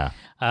 sorry, yeah.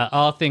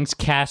 All things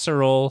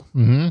casserole.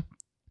 Mm-hmm.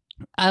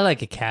 I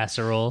like a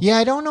casserole. Yeah,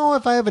 I don't know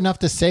if I have enough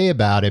to say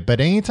about it, but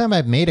anytime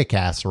I've made a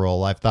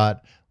casserole, I've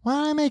thought, why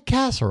don't I make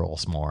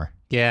casseroles more?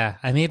 Yeah,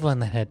 I made one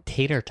that had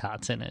tater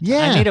tots in it. Yeah.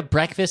 I made a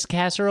breakfast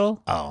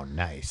casserole. Oh,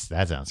 nice.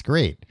 That sounds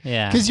great.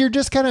 Yeah. Because you're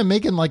just kind of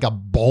making like a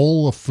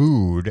bowl of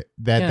food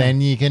that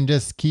then you can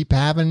just keep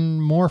having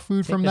more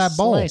food from that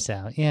bowl. Slice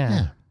out,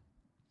 yeah.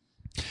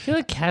 I feel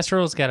like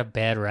casseroles got a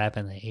bad rap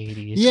in the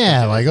 80s.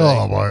 Yeah, like,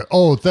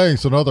 oh,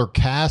 thanks, another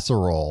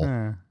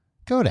casserole.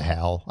 Go to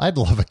hell. I'd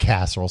love a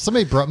casserole.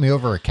 Somebody brought me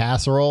over a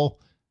casserole.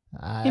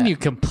 And you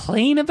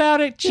complain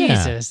about it?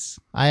 Jesus.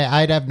 Yeah.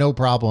 I'd have no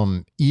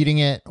problem eating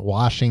it,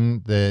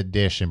 washing the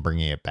dish, and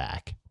bringing it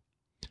back.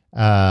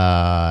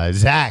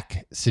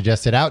 Zach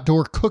suggested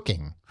outdoor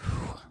cooking.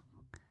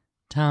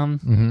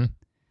 Tom,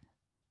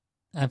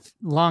 I've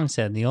long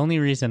said the only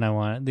reason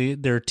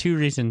there are two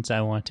reasons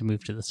I want to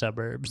move to the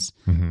suburbs.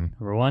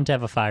 Number one, to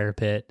have a fire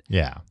pit.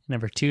 Yeah.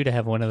 Number two, to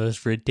have one of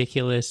those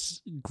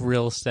ridiculous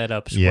grill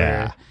setups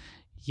where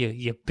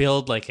you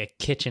build like a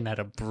kitchen out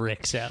of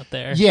bricks out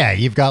there. Yeah,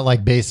 you've got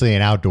like basically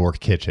an outdoor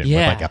kitchen with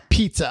like a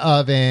pizza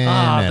oven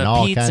and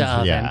all kinds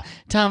of. Yeah.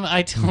 Tom,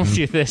 I told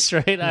you this,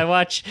 right? I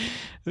watch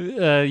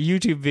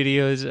YouTube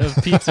videos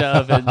of pizza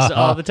ovens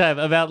all the time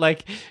about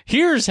like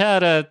here's how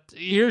to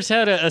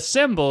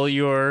assemble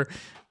your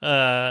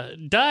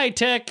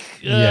Ditech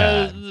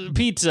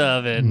pizza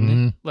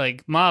oven,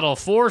 like model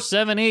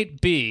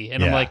 478B.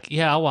 And I'm like,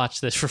 I'll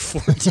watch this for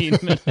 14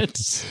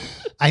 minutes.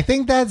 I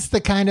think that's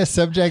the kind of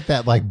subject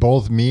that like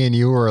both me and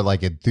you are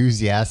like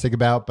enthusiastic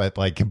about, but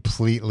like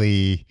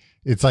completely,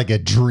 it's like a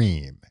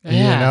dream. You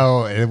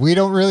know, we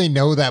don't really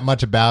know that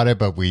much about it,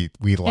 but we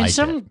like it.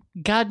 Some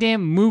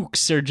goddamn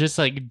mooks are just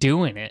like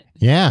doing it.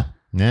 Yeah.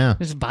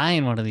 Just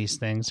buying one of these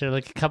things. They're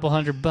like a couple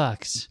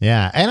 $100.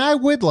 Yeah. And I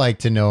would like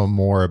to know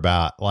more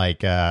about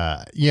like,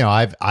 you know,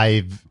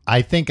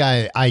 I think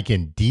I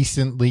can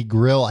decently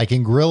grill. I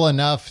can grill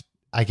enough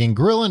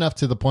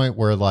to the point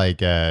where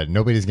like,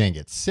 nobody's going to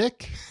get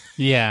sick.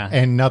 Yeah.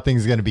 And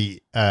nothing's going to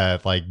be,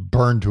 like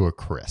burned to a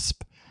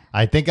crisp.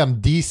 I think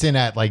I'm decent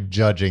at like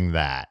judging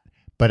that.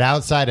 But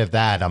outside of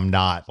that, I'm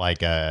not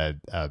like I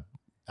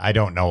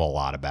don't know a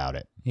lot about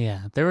it.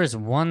 Yeah. There was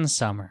one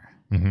summer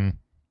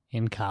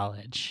in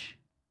college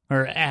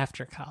or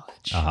after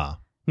college.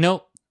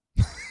 Nope.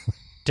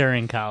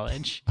 During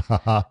college.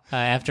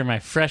 After my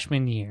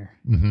freshman year,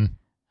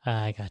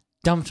 I got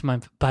dumped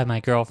by my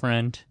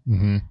girlfriend.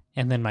 And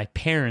then my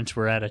parents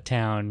were out of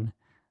town.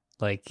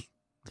 Like,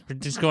 we're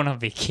just going on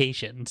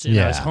vacations. And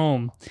I was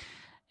home.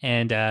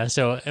 And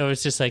so it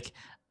was just like,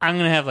 I'm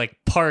going to have like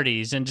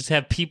parties and just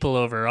have people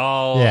over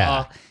all.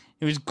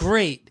 It was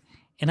great.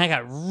 And I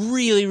got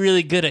really,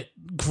 really good at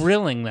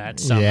grilling that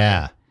summer.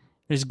 Yeah.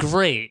 It was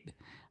great.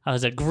 I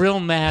was a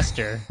grill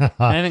master.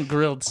 I haven't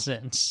grilled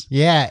since.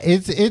 Yeah,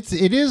 it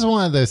is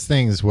one of those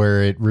things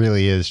where it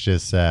really is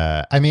just,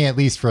 I mean, at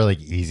least for like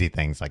easy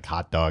things like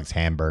hot dogs,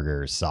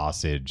 hamburgers,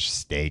 sausage,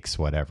 steaks,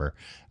 whatever.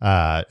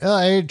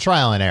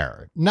 Trial and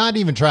error. Not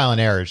even trial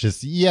and error. It's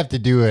just you have to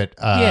do it.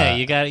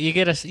 You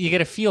get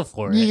a feel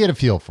for it. You get a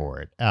feel for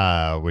it,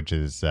 which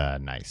is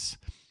nice.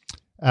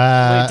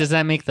 Wait, does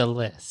that make the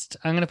list?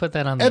 I'm going to put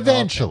that on the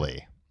eventually.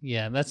 Alternate.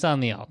 Yeah, that's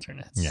on the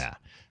alternates. Yeah.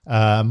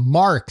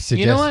 Mark suggests...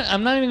 You know what?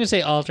 I'm not even going to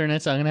say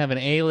alternates. I'm going to have an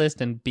A list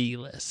and B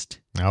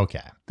list.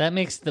 Okay. That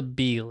makes the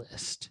B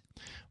list.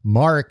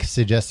 Mark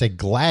suggested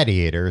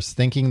Gladiators,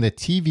 thinking the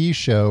TV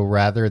show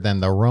rather than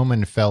the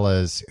Roman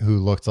fellas who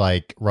looked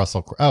like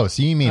Russell... Oh,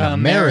 so you mean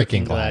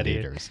American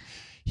Gladiators.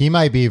 He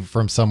might be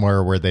from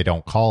somewhere where they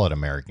don't call it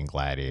American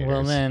Gladiators.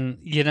 Well, then,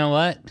 you know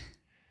what?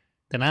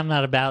 Then I'm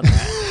not about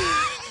that.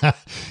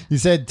 He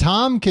said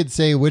Tom could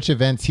say which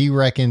events he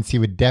reckons he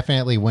would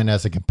definitely win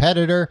as a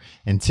competitor,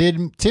 and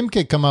Tim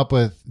could come up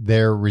with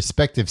their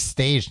respective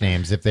stage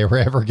names if they were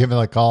ever given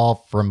a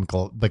call from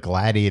the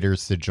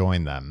Gladiators to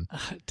join them.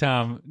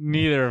 Tom,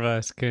 neither of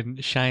us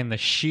could shine the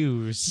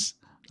shoes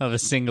of a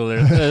single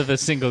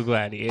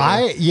gladiator.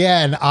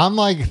 And I'm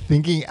like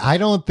thinking, I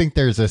don't think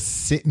there's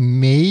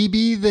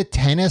maybe the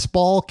tennis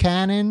ball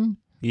cannon.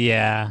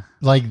 Yeah.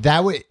 Like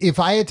that would, if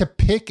I had to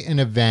pick an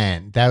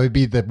event, that would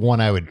be the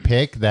one I would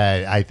pick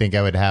that I think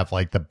I would have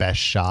like the best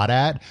shot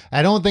at.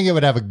 I don't think it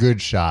would have a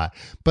good shot,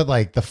 but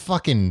like the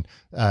fucking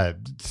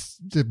rings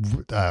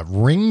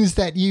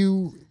that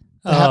you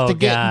have to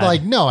get,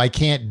 like, no, I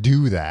can't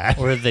do that.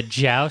 Or the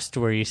joust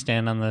where you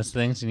stand on those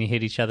things and you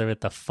hit each other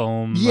with the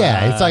foam.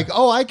 Yeah. It's like,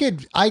 I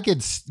could,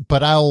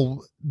 but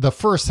the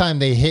first time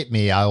they hit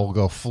me, I will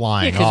go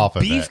flying off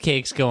of it.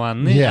 Beefcakes go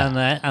on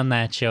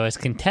that show as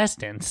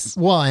contestants.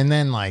 Well, and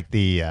then like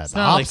the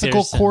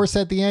obstacle course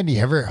at the end. You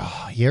ever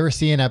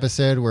see an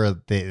episode where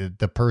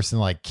the person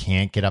like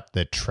can't get up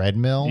the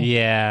treadmill?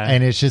 Yeah,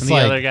 and it's just the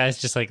other guy's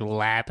just like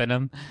lapping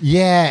them.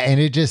 Yeah, and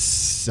it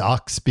just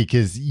sucks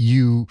because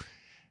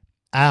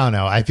I don't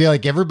know. I feel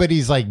like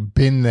everybody's like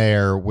been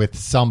there with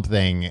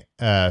something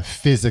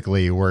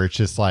physically where it's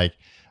just like,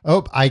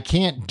 oh, I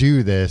can't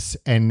do this.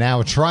 And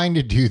now trying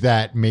to do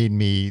that made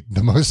me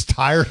the most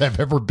tired I've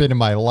ever been in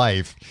my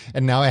life.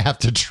 And now I have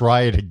to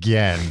try it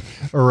again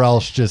or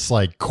else just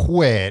like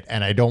quit.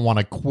 And I don't want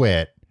to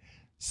quit.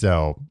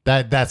 So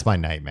that's my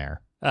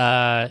nightmare.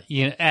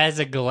 As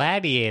a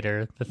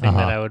gladiator, the thing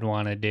that I would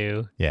want to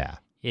do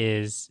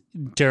is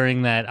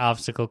during that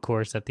obstacle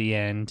course at the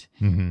end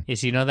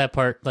is that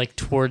part like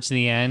towards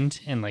the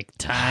end and like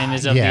time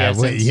is of the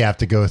essence. You have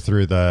to go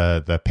through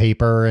the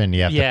paper and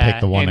you have to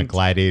pick the one that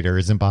Gladiator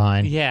isn't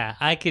behind. Yeah,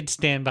 I could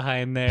stand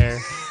behind there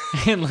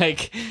and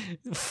like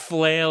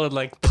flail and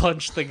like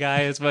punch the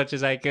guy as much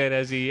as I could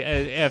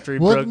after he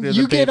broke through the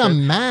paper. You get a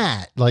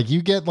mat, like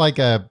you get like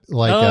a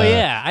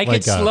I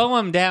could slow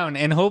him down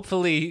and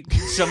hopefully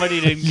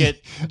somebody didn't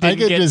get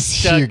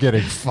stuck. You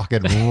getting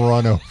fucking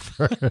run over.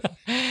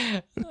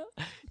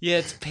 Yeah,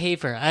 it's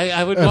paper.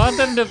 I would want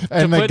them to put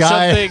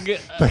something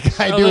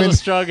a doing, little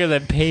stronger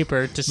than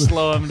paper to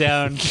slow him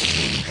down.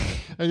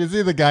 I can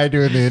see the guy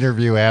doing the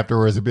interview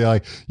afterwards and be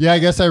like, yeah, I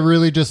guess I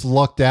really just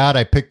lucked out.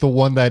 I picked the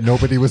one that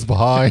nobody was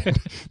behind. And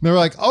they were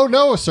like, oh,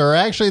 no, sir.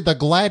 Actually, the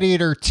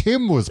Gladiator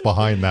Tim was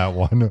behind that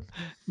one.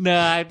 No,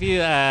 I'd be,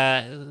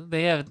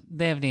 they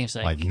have names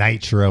like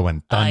Nitro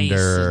and Thunder.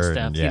 Ice and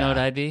stuff. Yeah. You know what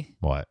I'd be?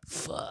 What?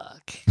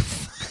 Fuck.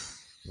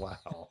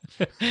 Wow.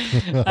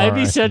 I'd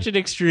be such an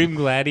extreme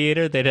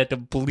gladiator, they'd have to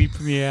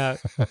bleep me out.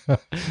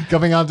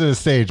 Coming onto the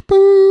stage.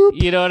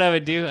 Boop. You know what I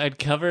would do? I'd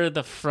cover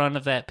the front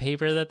of that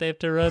paper that they have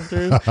to run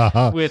through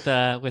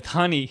with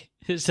honey,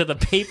 so the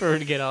paper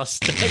would get all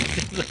stuck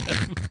to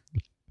them.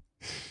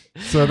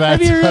 So that's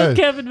I'd be a real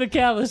Kevin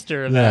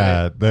McAllister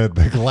about it.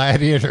 The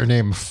gladiator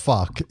named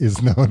Fuck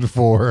is known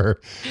for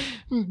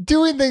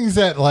doing things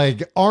that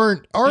like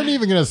aren't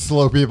even going to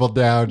slow people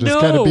down, just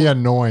kind of be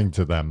annoying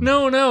to them.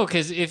 No,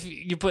 because if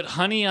you put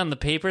honey on the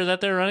paper that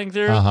they're running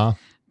through,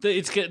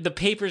 the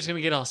paper's going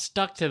to get all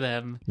stuck to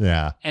them.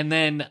 Yeah, and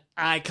then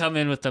I come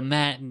in with the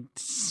mat and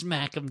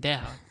smack them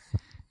down.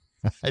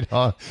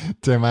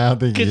 Tim, I don't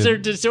think because they're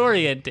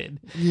disoriented.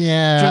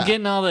 Yeah, from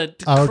getting all the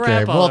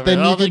crap all over.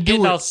 Then you can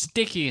getting all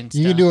sticky and stuff.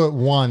 You can do it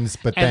once,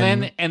 but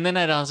then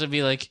I'd also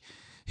be like,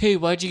 "Hey,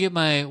 why'd you get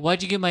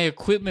my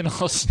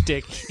equipment all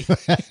sticky?"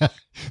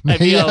 I'd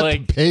be all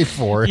like, to pay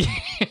for it.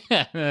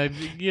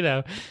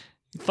 Yeah,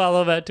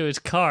 follow him out to his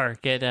car,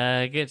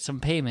 get some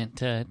payment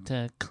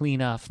to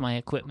clean off my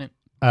equipment.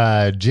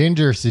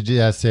 Ginger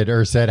suggested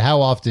or said,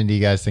 how often do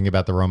you guys think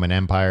about the Roman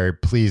Empire?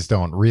 Please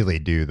don't really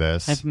do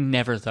this. I've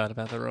never thought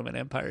about the Roman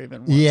Empire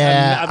even once.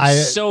 Yeah. I'm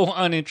so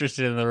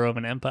uninterested in the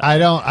Roman Empire.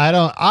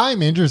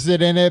 I'm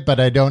interested in it, but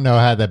I don't know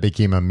how that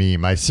became a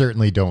meme. I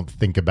certainly don't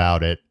think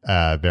about it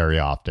very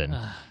often.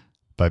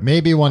 But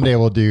maybe one day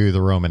we'll do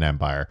the Roman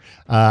Empire.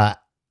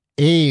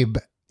 Abe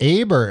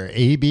or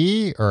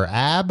AB or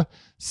Ab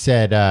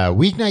said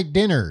weeknight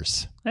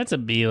dinners. That's a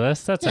B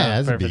list. That's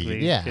a perfectly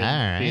B. Yeah, good all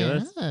right. B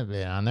list. That'd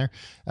be on there.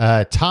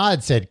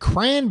 Todd said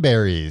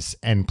cranberries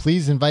and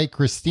please invite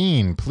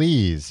Christine,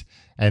 please.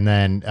 And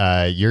then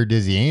your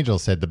Dizzy Angel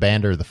said the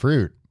band or the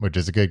fruit, which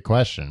is a good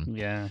question.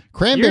 Yeah,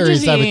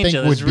 cranberries. I would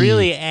Angel think would be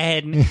really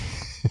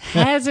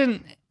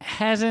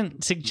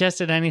hasn't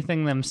suggested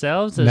anything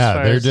themselves.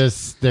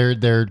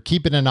 They're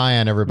keeping an eye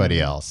on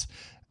everybody else.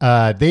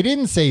 They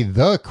didn't say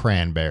the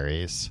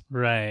cranberries,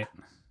 right?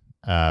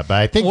 But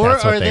I think or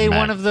that's what are they meant.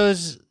 one of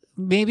those?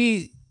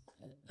 Maybe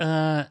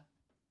they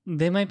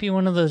might be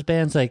one of those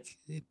bands like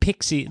the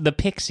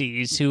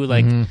Pixies, who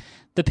like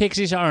the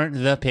Pixies aren't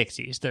the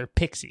Pixies; they're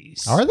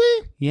Pixies. Are they?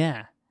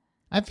 Yeah,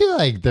 I feel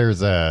like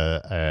there's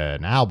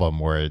an album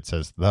where it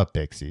says the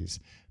Pixies,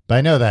 but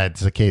I know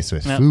that's the case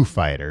with Foo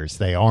Fighters.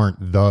 They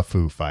aren't the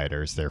Foo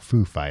Fighters; they're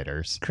Foo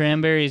Fighters.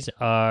 Cranberries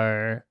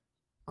are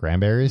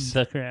cranberries.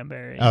 The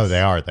Cranberries. Oh,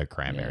 they are the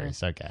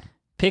Cranberries. Yeah. Okay.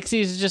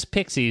 Pixies is just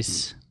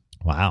Pixies.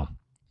 Wow.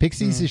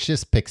 Pixies is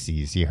just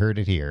Pixies. You heard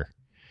it here.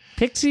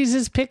 Pixies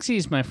is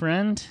Pixies, my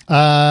friend.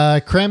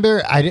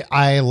 Cranberry.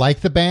 I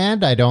like the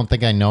band. I don't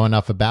think I know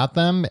enough about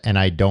them, and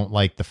I don't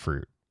like the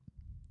fruit.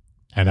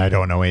 And I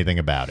don't know anything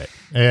about it.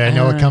 I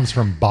know it comes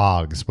from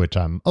Boggs, which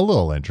I'm a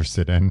little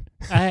interested in.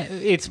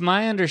 It's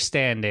my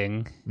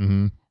understanding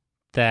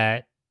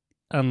that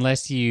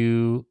unless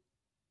you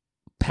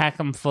pack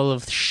them full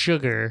of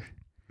sugar,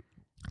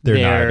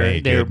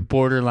 they're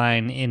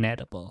borderline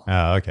inedible.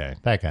 Oh, okay.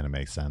 That kind of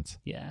makes sense.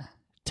 Yeah.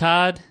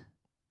 Todd,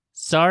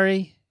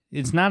 sorry.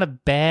 It's not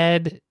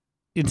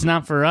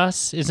for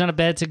us. It's not a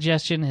bad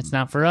suggestion. It's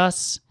not for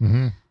us.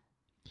 Mm-hmm.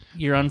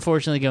 You're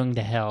unfortunately going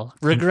to hell.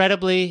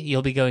 Regrettably,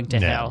 you'll be going to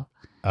hell.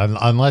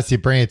 Unless you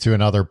bring it to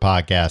another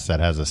podcast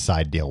that has a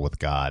side deal with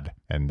God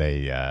and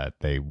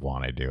they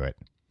want to do it.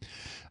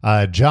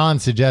 John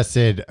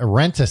suggested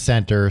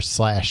Rent-A-Center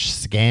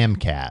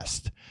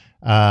 /Scamcast.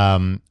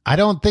 I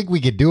don't think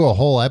we could do a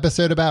whole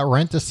episode about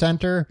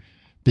Rent-A-Center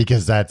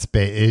because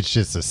it's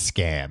just a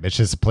scam. It's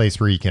just a place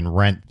where you can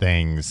rent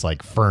things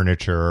like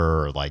furniture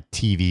or like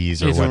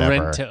TVs or whatever.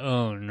 It's rent to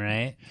own,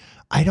 right?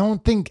 I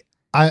don't think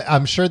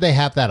I'm sure they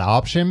have that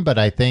option, but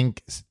I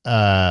think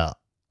I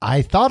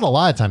thought a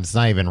lot of times it's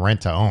not even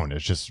rent to own.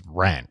 It's just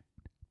rent.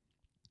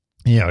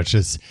 It's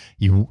just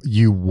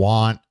you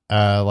want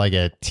like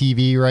a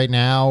TV right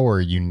now, or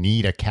you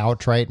need a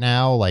couch right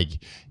now.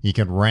 Like you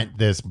can rent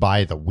this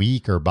by the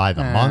week or by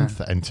the month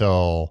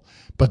until.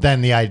 But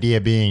then the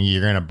idea being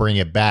you're going to bring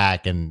it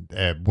back, and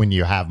when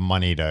you have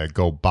money to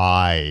go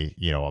buy,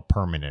 a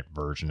permanent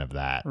version of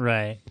that,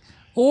 right?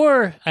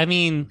 Or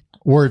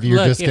if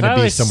you're just going to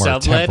be somewhere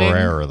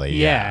temporarily,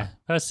 yeah.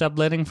 If I was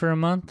subletting for a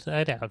month,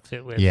 I'd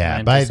outfit with.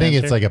 Yeah, but I think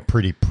it's like a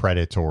pretty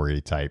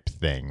predatory type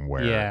thing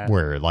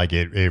where like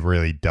it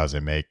really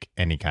doesn't make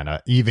any kind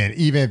of even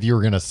if you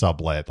were going to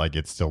sublet, like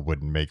it still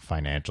wouldn't make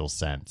financial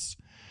sense.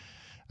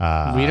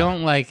 We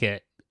don't like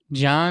it.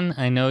 John,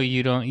 I know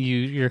you don't.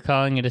 You're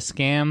calling it a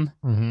scam,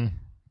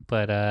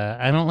 but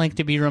I don't like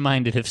to be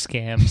reminded of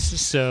scams.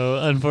 So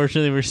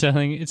unfortunately, we're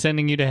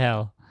sending you to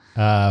hell.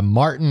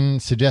 Martin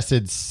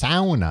suggested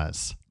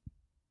saunas.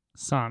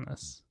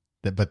 Saunas.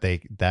 But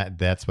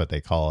that's what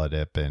they call it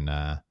up in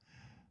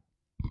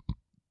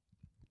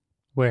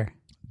Where?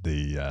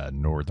 the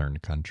northern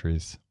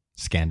countries,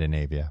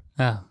 Scandinavia.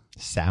 Oh,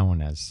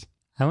 Saunas.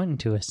 I went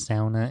into a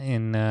sauna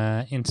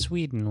in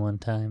Sweden one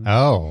time.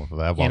 Oh,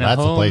 well,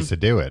 that's the place to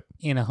do it.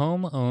 In a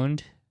home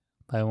owned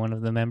by one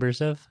of the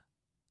members of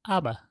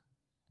ABBA.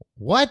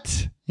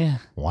 What? Yeah.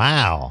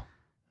 Wow.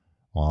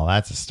 Well,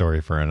 that's a story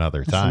for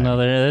another time.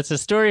 That's a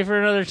story for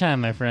another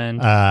time, my friend.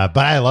 But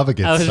I love a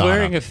good sauna. I was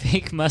wearing a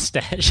fake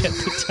mustache at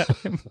the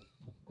time.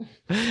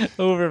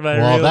 Over my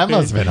Well, real that beard.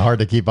 must have been hard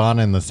to keep on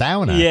in the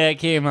sauna. Yeah, it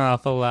came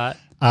off a lot.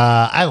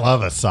 I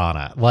love a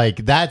sauna. Like,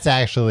 that's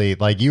actually,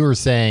 like you were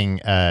saying,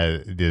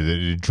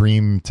 the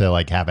dream to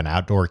like have an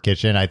outdoor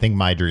kitchen. I think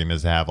my dream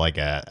is to have like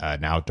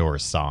an outdoor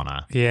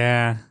sauna.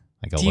 Yeah.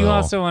 Like Do you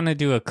also want to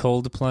do a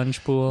cold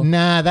plunge pool?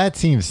 Nah, that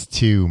seems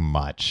too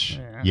much.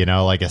 Yeah. You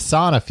know, like a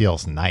sauna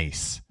feels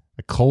nice.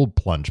 A cold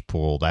plunge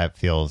pool, that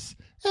feels,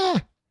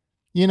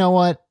 you know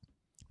what?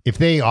 If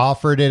they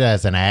offered it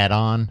as an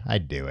add-on,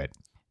 I'd do it.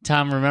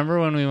 Tom, remember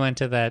when we went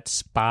to that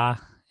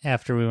spa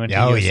after we went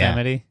to Oh,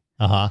 Yosemite?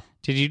 Yeah. Uh-huh.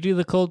 Did you do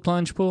the cold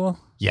plunge pool?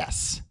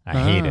 Yes. I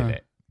hated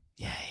it.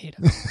 Yeah, I hate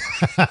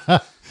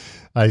it.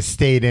 I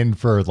stayed in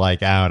for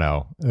like, I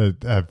don't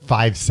know,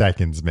 5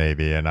 seconds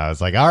maybe. And I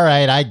was like, all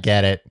right, I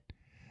get it.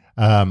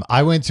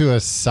 I went to a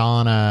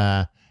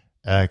sauna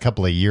a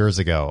couple of years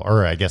ago,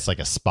 or I guess like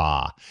a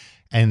spa.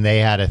 And they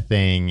had a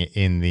thing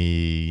in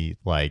the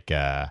like,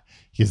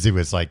 because it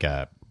was like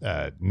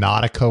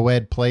not a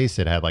co-ed place.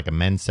 It had like a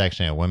men's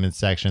section and a women's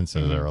section.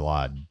 So there were a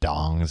lot of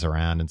dongs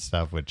around and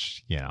stuff,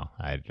 which, you know,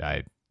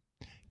 I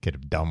could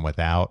have done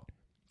without.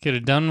 Could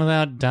have done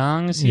without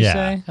dongs, you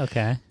say?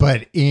 Okay.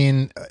 But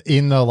in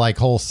the like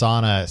whole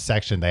sauna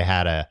section, they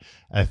had a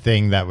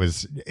thing that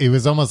it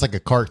was almost like a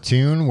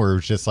cartoon where it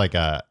was just like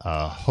a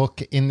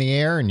hook in the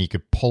air and you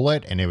could pull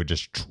it and it would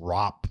just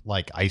drop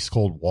like ice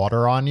cold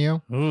water on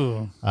you.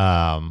 Ooh.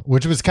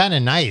 Which was kind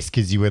of nice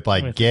because you would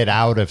like get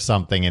out of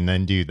something and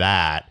then do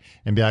that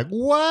and be like,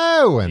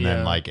 whoa, and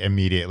then like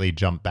immediately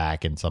jump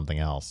back in something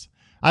else.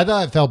 I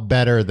thought it felt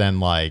better than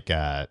like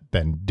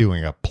than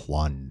doing a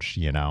plunge,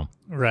 you know?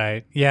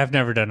 Right. Yeah, I've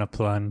never done a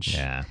plunge.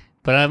 Yeah.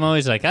 But I'm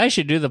always like, I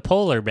should do the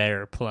polar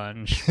bear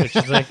plunge, which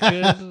is like,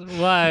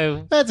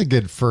 why? That's a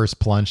good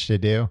first plunge to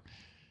do.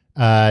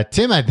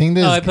 Tim, I think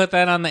this... I put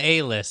that on the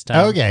A list.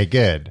 Tom. Okay,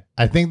 good.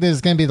 I think this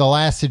is going to be the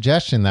last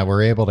suggestion that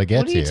we're able to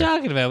get to. What are you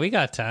talking about? We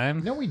got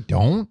time. No, we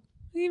don't. What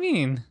do you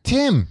mean?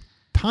 Tim,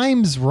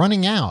 time's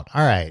running out.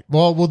 All right.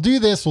 Well, we'll do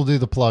this. We'll do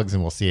the plugs,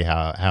 and we'll see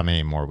how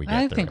many more we get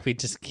I through. think we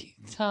just keep...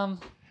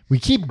 Tom... We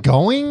keep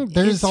going?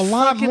 There's it's a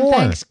lot fucking more.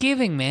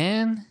 Thanksgiving,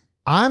 man.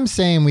 I'm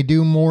saying we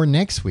do more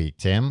next week,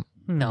 Tim.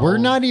 No. We're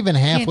not even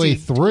halfway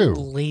through.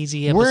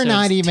 Lazy episodes. We're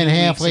not even 2 weeks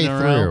halfway in a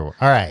through. row.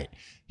 All right.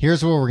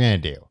 Here's what we're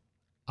going to do.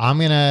 I'm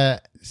going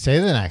to say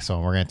the next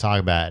one. We're going to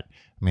talk about,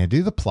 I'm going to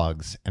do the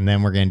plugs, and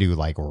then we're going to do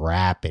like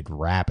rapid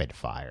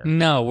fire.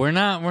 No, we're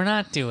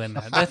not doing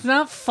that. That's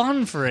not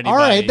fun for anybody. All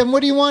right. Then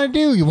what do you want to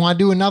do? You want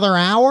to do another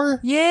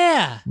hour?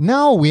 Yeah.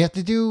 No, we have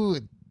to do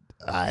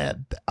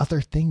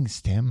other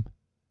things, Tim.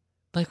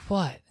 Like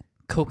what?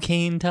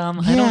 Cocaine, Tom?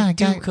 Yeah, I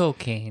don't do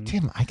cocaine.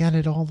 Tim, I got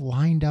it all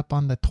lined up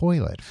on the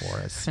toilet for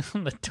us.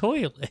 On the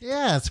toilet?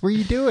 Yeah, that's where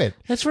you do it.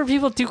 That's where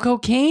people do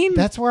cocaine?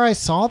 That's where I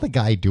saw the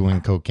guy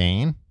doing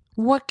cocaine.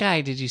 What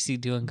guy did you see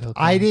doing cocaine?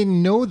 I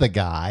didn't know the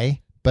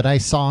guy, but I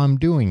saw him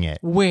doing it.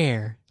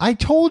 Where? I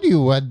told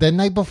you the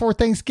night before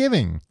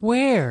Thanksgiving.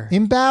 Where?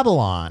 In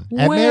Babylon.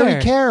 At Where?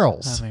 Mary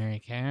Carroll's. Oh, Mary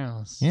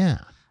Carroll's. Yeah.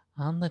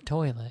 On the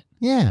toilet.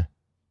 Yeah.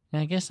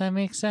 I guess that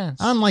makes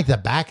sense. On like the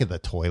back of the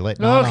toilet.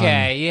 not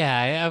Okay,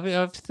 yeah. I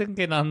was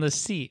thinking on the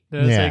seat. I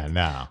was Yeah, like,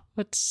 no.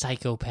 what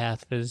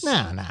psychopath is...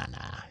 No.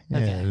 Okay.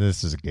 Yeah,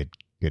 this is a good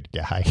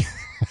guy.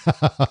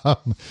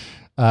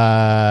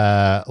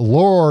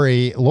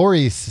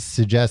 Lori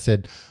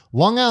suggested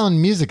Long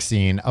Island music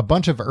scene. A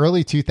bunch of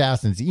early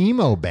 2000s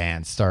emo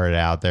bands started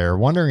out there.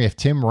 Wondering if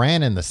Tim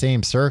ran in the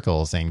same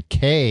circles. And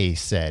Kay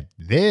said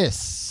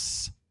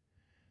this.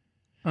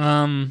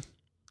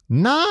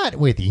 Not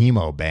with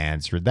emo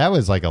bands. That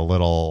was like a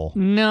little...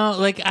 No,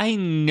 like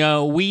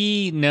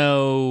we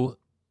know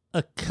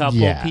a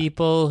couple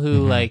people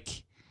who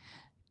like...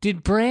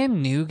 Did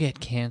Brand New get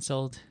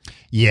canceled?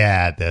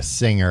 Yeah, the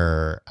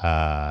singer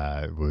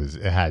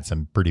had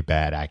some pretty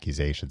bad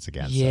accusations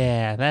against him.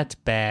 Yeah, that's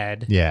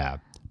bad. Yeah.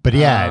 But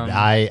yeah,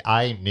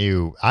 I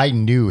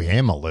knew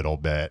him a little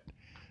bit.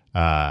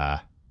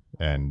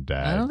 And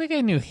I don't think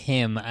I knew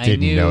him. I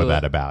didn't know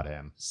that about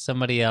him.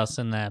 Somebody else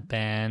in that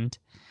band.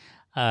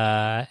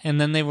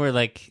 And then they were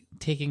like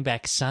Taking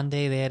Back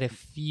Sunday. They had a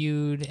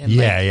feud. And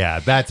yeah.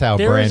 That's how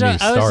Brand New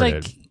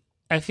started.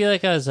 I feel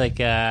like I was like...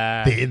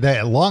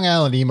 the Long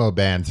Island emo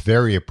bands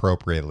very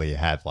appropriately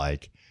had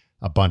like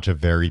a bunch of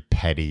very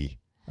petty,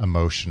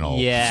 emotional...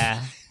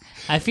 Yeah.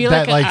 I feel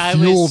that like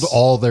fueled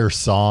all their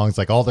songs.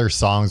 Like all their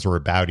songs were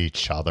about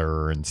each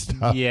other and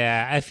stuff.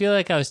 Yeah. I feel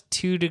like I was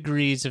 2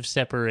 degrees of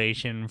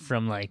separation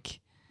from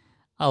like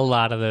a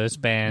lot of those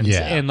bands.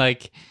 Yeah. And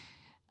like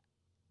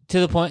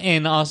to the point...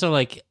 And also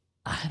like,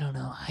 I don't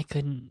know. I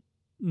couldn't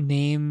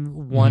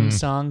name one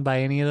song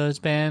by any of those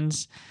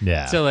bands.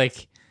 Yeah. So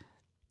like,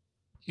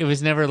 it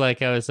was never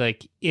like I was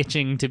like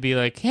itching to be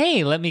like,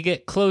 hey, let me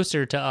get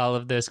closer to all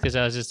of this, because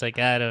I was just like,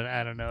 I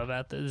don't know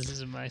about this. This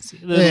isn't my scene.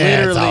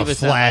 It's all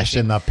flash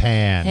in the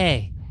pan.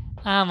 Hey,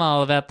 I'm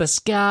all about the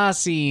ska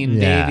scene,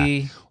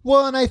 baby.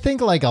 Well, and I think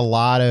like a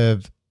lot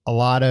of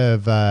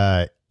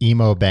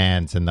emo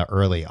bands in the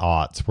early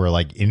aughts were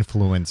like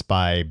influenced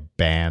by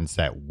bands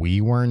that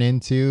we weren't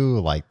into,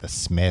 like the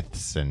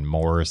Smiths and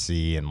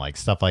Morrissey and like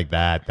stuff like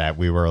that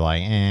we were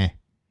like,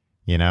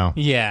 you know?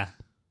 Yeah.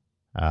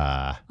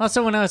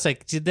 Also, when I was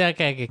like, did that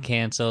guy get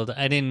canceled?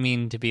 I didn't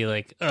mean to be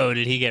like, oh,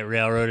 did he get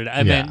railroaded?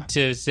 I meant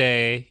to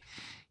say,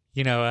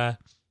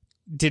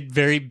 did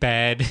very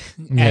bad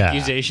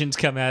accusations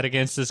come out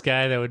against this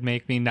guy that would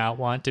make me not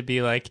want to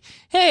be like,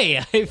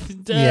 hey, I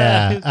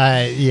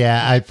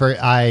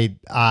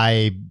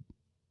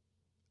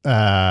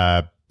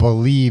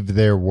believe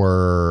there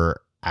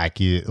were we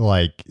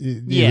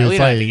don't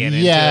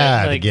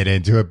have to get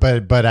into it,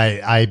 but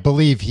I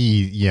believe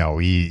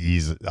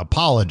he's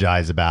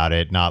apologized about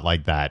it, not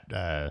like that,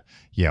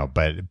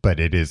 but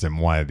it isn't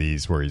one of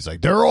these where he's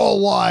like, they're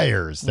all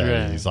liars.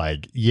 He's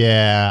like,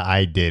 yeah,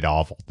 I did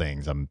awful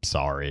things, I'm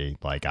sorry,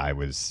 like I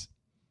was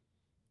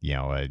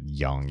a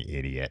young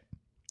idiot.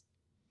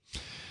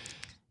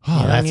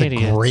 That's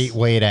idiots. A great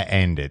way to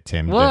end it,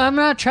 Tim. Well, I'm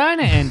not trying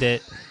to end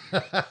it.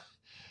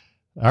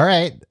 All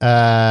right.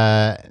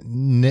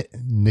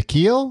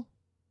 Nikhil?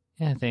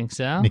 Yeah, I think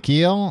so.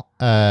 Nikhil?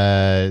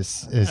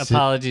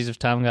 Apologies if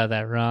Tom got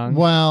that wrong.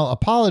 Well,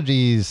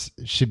 apologies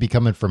should be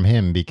coming from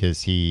him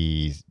because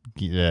he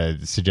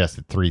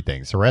suggested 3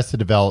 things. Arrested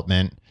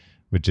Development,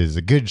 which is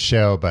a good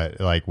show, but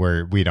like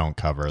we don't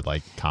cover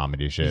like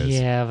comedy shows.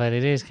 Yeah, but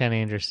it is kind of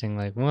interesting.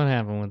 Like, what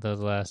happened with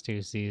those last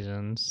 2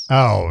 seasons?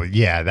 Oh,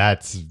 yeah,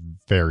 that's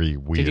very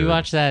weird. Did you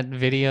watch that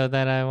video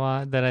that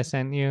I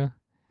sent you?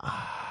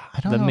 I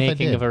don't know. The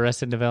making of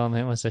Arrested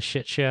Development was a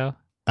shit show.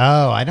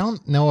 Oh, I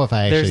don't know if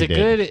I actually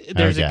did.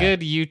 There's a good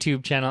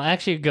YouTube channel.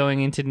 Actually,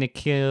 going into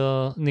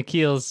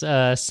Nikhil's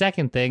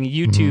second thing,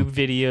 YouTube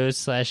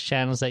videos /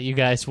 channels that you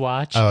guys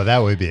watch. Oh, that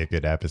would be a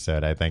good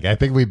episode, I think. I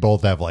think we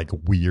both have like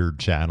weird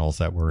channels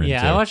that we're into.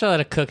 Yeah, I watch a lot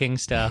of cooking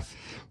stuff,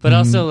 but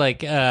also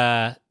like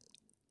I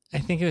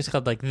think it was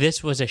called like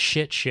This Was a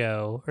Shit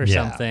Show or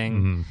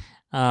something.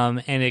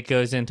 And it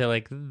goes into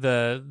like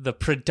the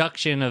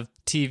production of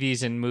TV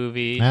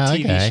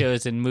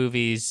shows and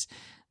movies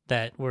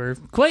that were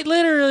quite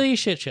literally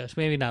shit shows.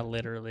 Maybe not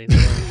literally.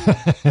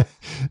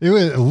 It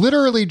was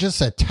literally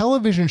just a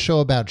television show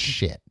about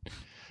shit.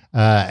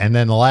 And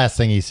then the last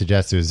thing he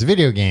suggested was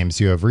video games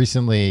you have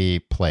recently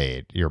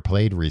played. You're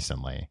played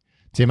recently.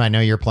 Tim, I know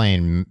you're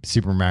playing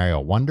Super Mario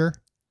Wonder.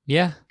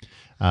 Yeah.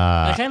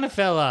 I kind of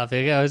fell off.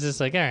 I was just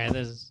like, all right,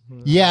 this is...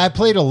 Yeah, I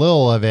played a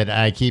little of it.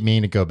 I keep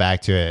meaning to go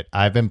back to it.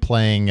 I've been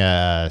playing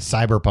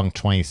Cyberpunk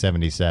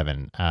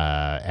 2077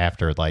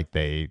 after like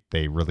they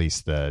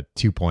released the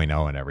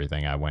 2.0 and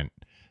everything. I went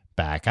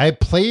back. I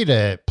played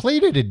it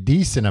a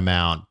decent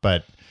amount,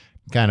 but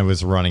kind of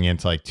was running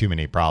into like too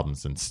many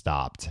problems and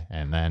stopped.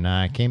 And then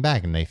I came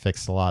back and they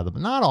fixed a lot of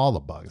not all the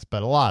bugs,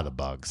 but a lot of the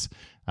bugs.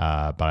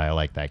 But I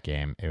like that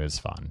game. It was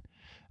fun.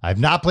 I've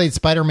not played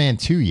Spider-Man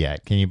 2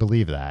 yet. Can you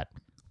believe that?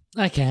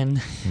 I can.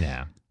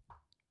 Yeah.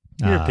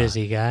 You're a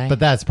busy guy. But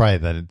that's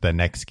probably the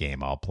next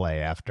game I'll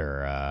play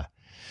after.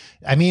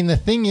 I mean, the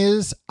thing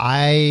is,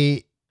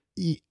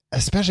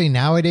 especially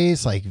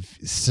nowadays, like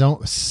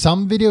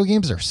some video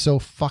games are so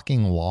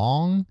fucking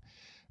long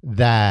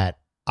that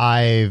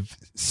I've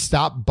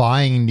stopped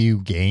buying new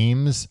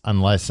games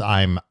unless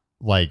I'm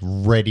like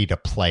ready to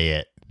play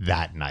it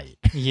that night.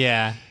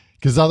 Yeah.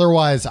 Because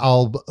otherwise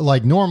I'll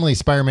like normally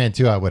Spider-Man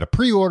 2 I would have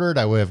pre-ordered,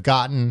 I would have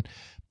gotten.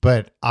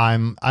 But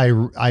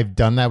I've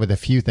done that with a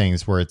few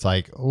things where it's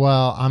like,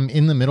 well, I'm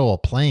in the middle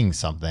of playing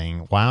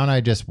something. Why don't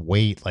I just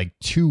wait like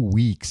 2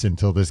 weeks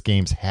until this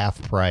game's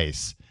half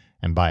price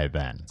and buy it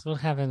then? That's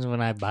what happens when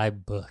I buy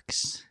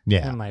books.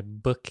 Yeah. And my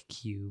book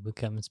queue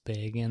becomes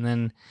big. And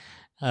then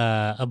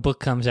a book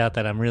comes out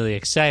that I'm really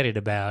excited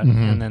about.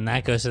 And then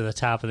that goes to the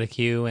top of the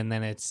queue. And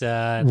then it's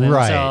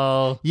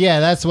all... Yeah,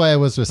 that's why I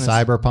was with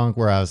Cyberpunk,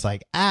 where I was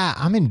like,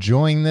 I'm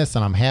enjoying this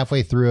and I'm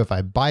halfway through. If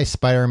I buy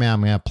Spider-Man,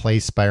 I'm going to play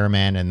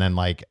Spider-Man. And then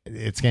like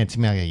it's going to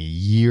take me like a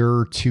year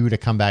or 2 to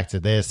come back to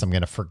this. I'm going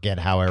to forget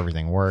how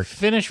everything works.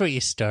 Finish what you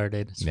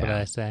started, is what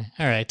I say.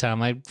 All right,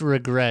 Tom, I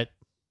regret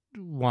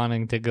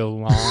wanting to go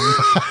long.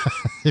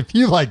 If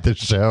you like the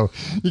show,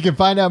 you can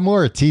find out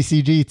more at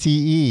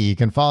TCGTE. You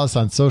can follow us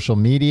on social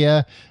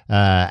media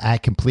at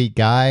Complete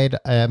Guide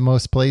at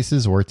most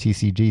places, or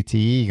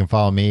TCGTE. You can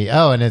follow me.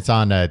 Oh, and it's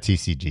on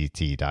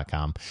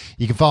TCGT.com.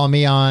 You can follow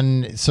me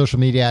on social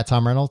media at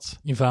Tom Reynolds.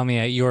 You follow me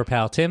at Your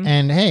Pal Tim.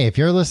 And hey, if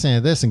you're listening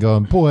to this and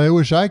going, boy, I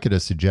wish I could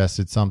have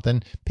suggested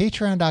something,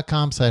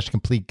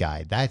 patreon.com/complete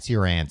guide. That's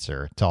your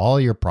answer to all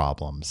your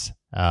problems.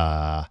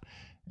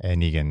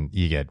 And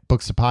you get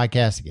books of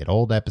podcasts, you get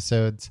old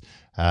episodes.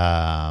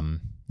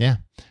 Yeah.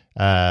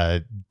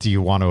 Do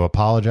you want to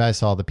apologize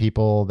to all the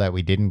people that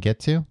we didn't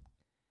get to?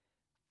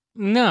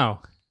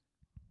 No.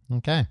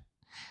 Okay.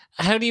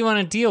 How do you want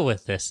to deal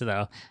with this,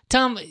 though?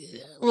 Tom,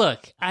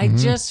 look, I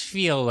just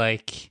feel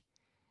like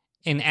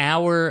an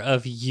hour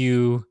of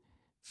you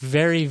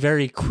very,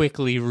 very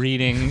quickly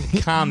reading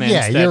comments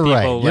that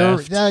people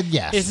left.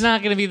 Yes. It's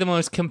not going to be the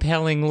most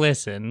compelling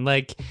listen.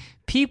 Like,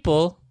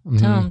 people,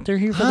 Tom, they're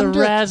here for the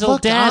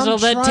razzle-dazzle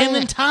that Tim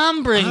and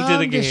Tom bring to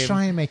the game. I'm just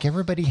trying to make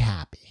everybody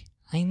happy.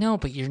 I know,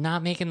 but you're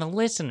not making the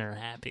listener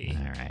happy.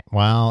 All right.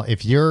 Well,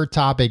 if your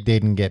topic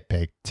didn't get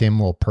picked, Tim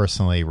will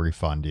personally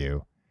refund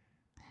you.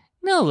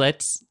 No,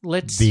 let's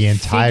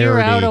figure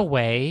out a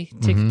way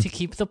to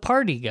keep the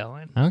party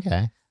going.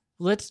 Okay.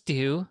 Let's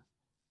do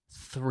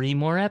 3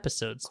 more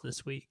episodes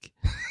this week.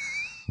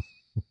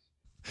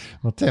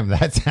 Well, Tim,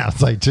 that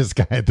sounds like just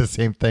kind of the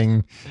same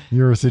thing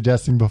you were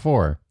suggesting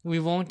before. We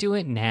won't do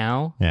it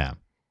now. Yeah.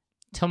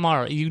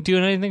 Tomorrow. You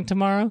doing anything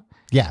tomorrow?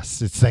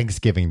 Yes, it's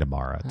Thanksgiving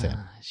tomorrow, Tim.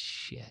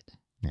 Shit.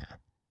 Yeah.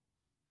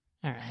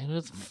 All right,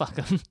 let's fuck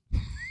them.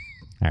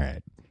 All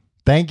right.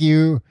 Thank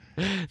you.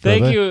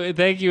 Thank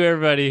you,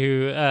 everybody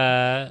who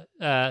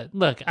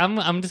look.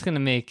 I'm just gonna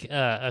make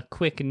a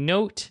quick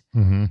note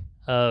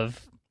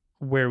of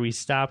where we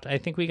stopped. I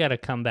think we got to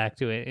come back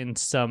to it in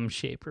some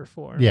shape or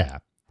form. Yeah,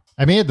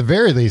 I mean, at the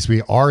very least,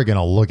 we are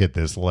gonna look at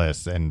this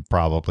list and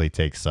probably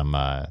take some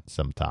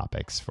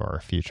topics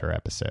for future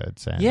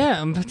episodes. And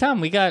yeah, Tom,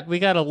 we got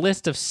a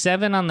list of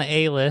 7 on the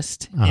A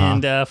list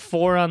and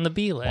 4 on the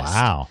B list.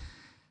 Wow.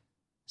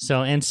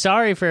 So, and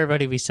sorry for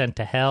everybody we sent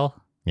to hell.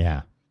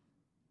 Yeah.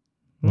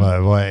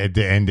 Well, and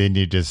then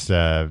you just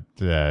tell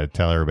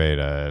everybody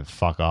to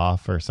fuck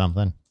off or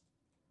something?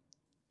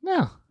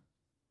 No.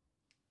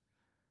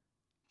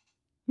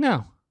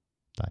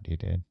 Thought you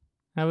did.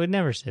 I would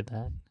never say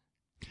that.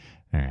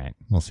 All right.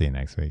 We'll see you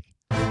next week.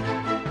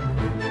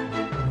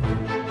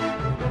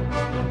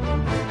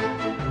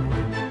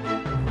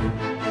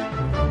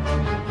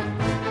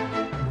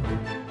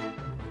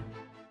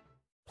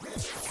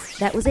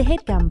 That was a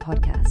HeadGum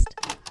podcast.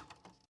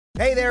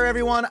 Hey there,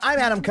 everyone. I'm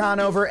Adam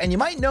Conover, and you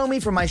might know me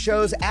from my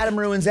shows Adam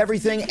Ruins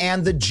Everything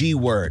and The G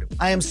Word.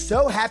 I am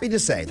so happy to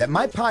say that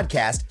my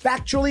podcast,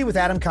 Factually with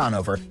Adam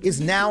Conover,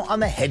 is now on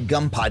the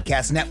HeadGum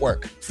Podcast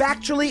Network.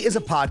 Factually is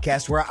a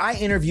podcast where I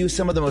interview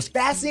some of the most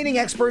fascinating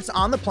experts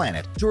on the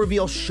planet to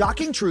reveal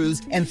shocking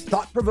truths and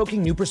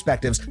thought-provoking new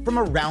perspectives from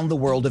around the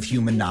world of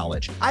human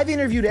knowledge. I've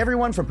interviewed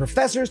everyone from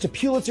professors to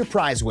Pulitzer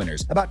Prize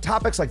winners about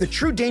topics like the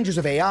true dangers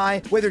of AI,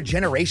 whether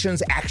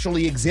generations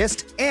actually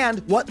exist,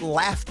 and what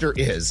laughter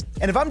is.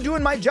 And if I'm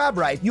doing my job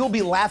right, you'll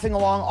be laughing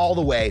along all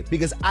the way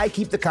because I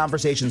keep the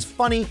conversations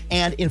funny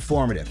and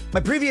informative. My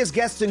previous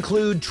guests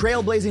include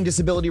trailblazing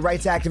disability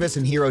rights activist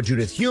and hero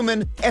Judith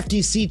Heumann,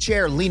 FTC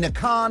chair Lena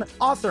Khan,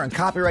 author and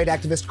copyright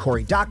activist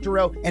Cory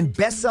Doctorow, and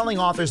best-selling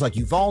authors like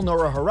Yuval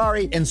Noah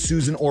Harari and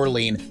Susan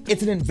Orlean.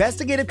 It's an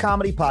investigative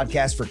comedy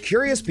podcast for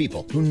curious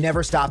people who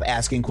never stop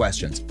asking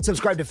questions.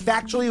 Subscribe to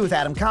Factually with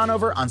Adam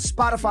Conover on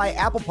Spotify,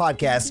 Apple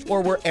Podcasts,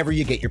 or wherever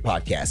you get your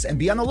podcasts, and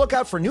be on the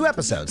lookout for new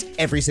episodes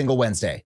every single Wednesday.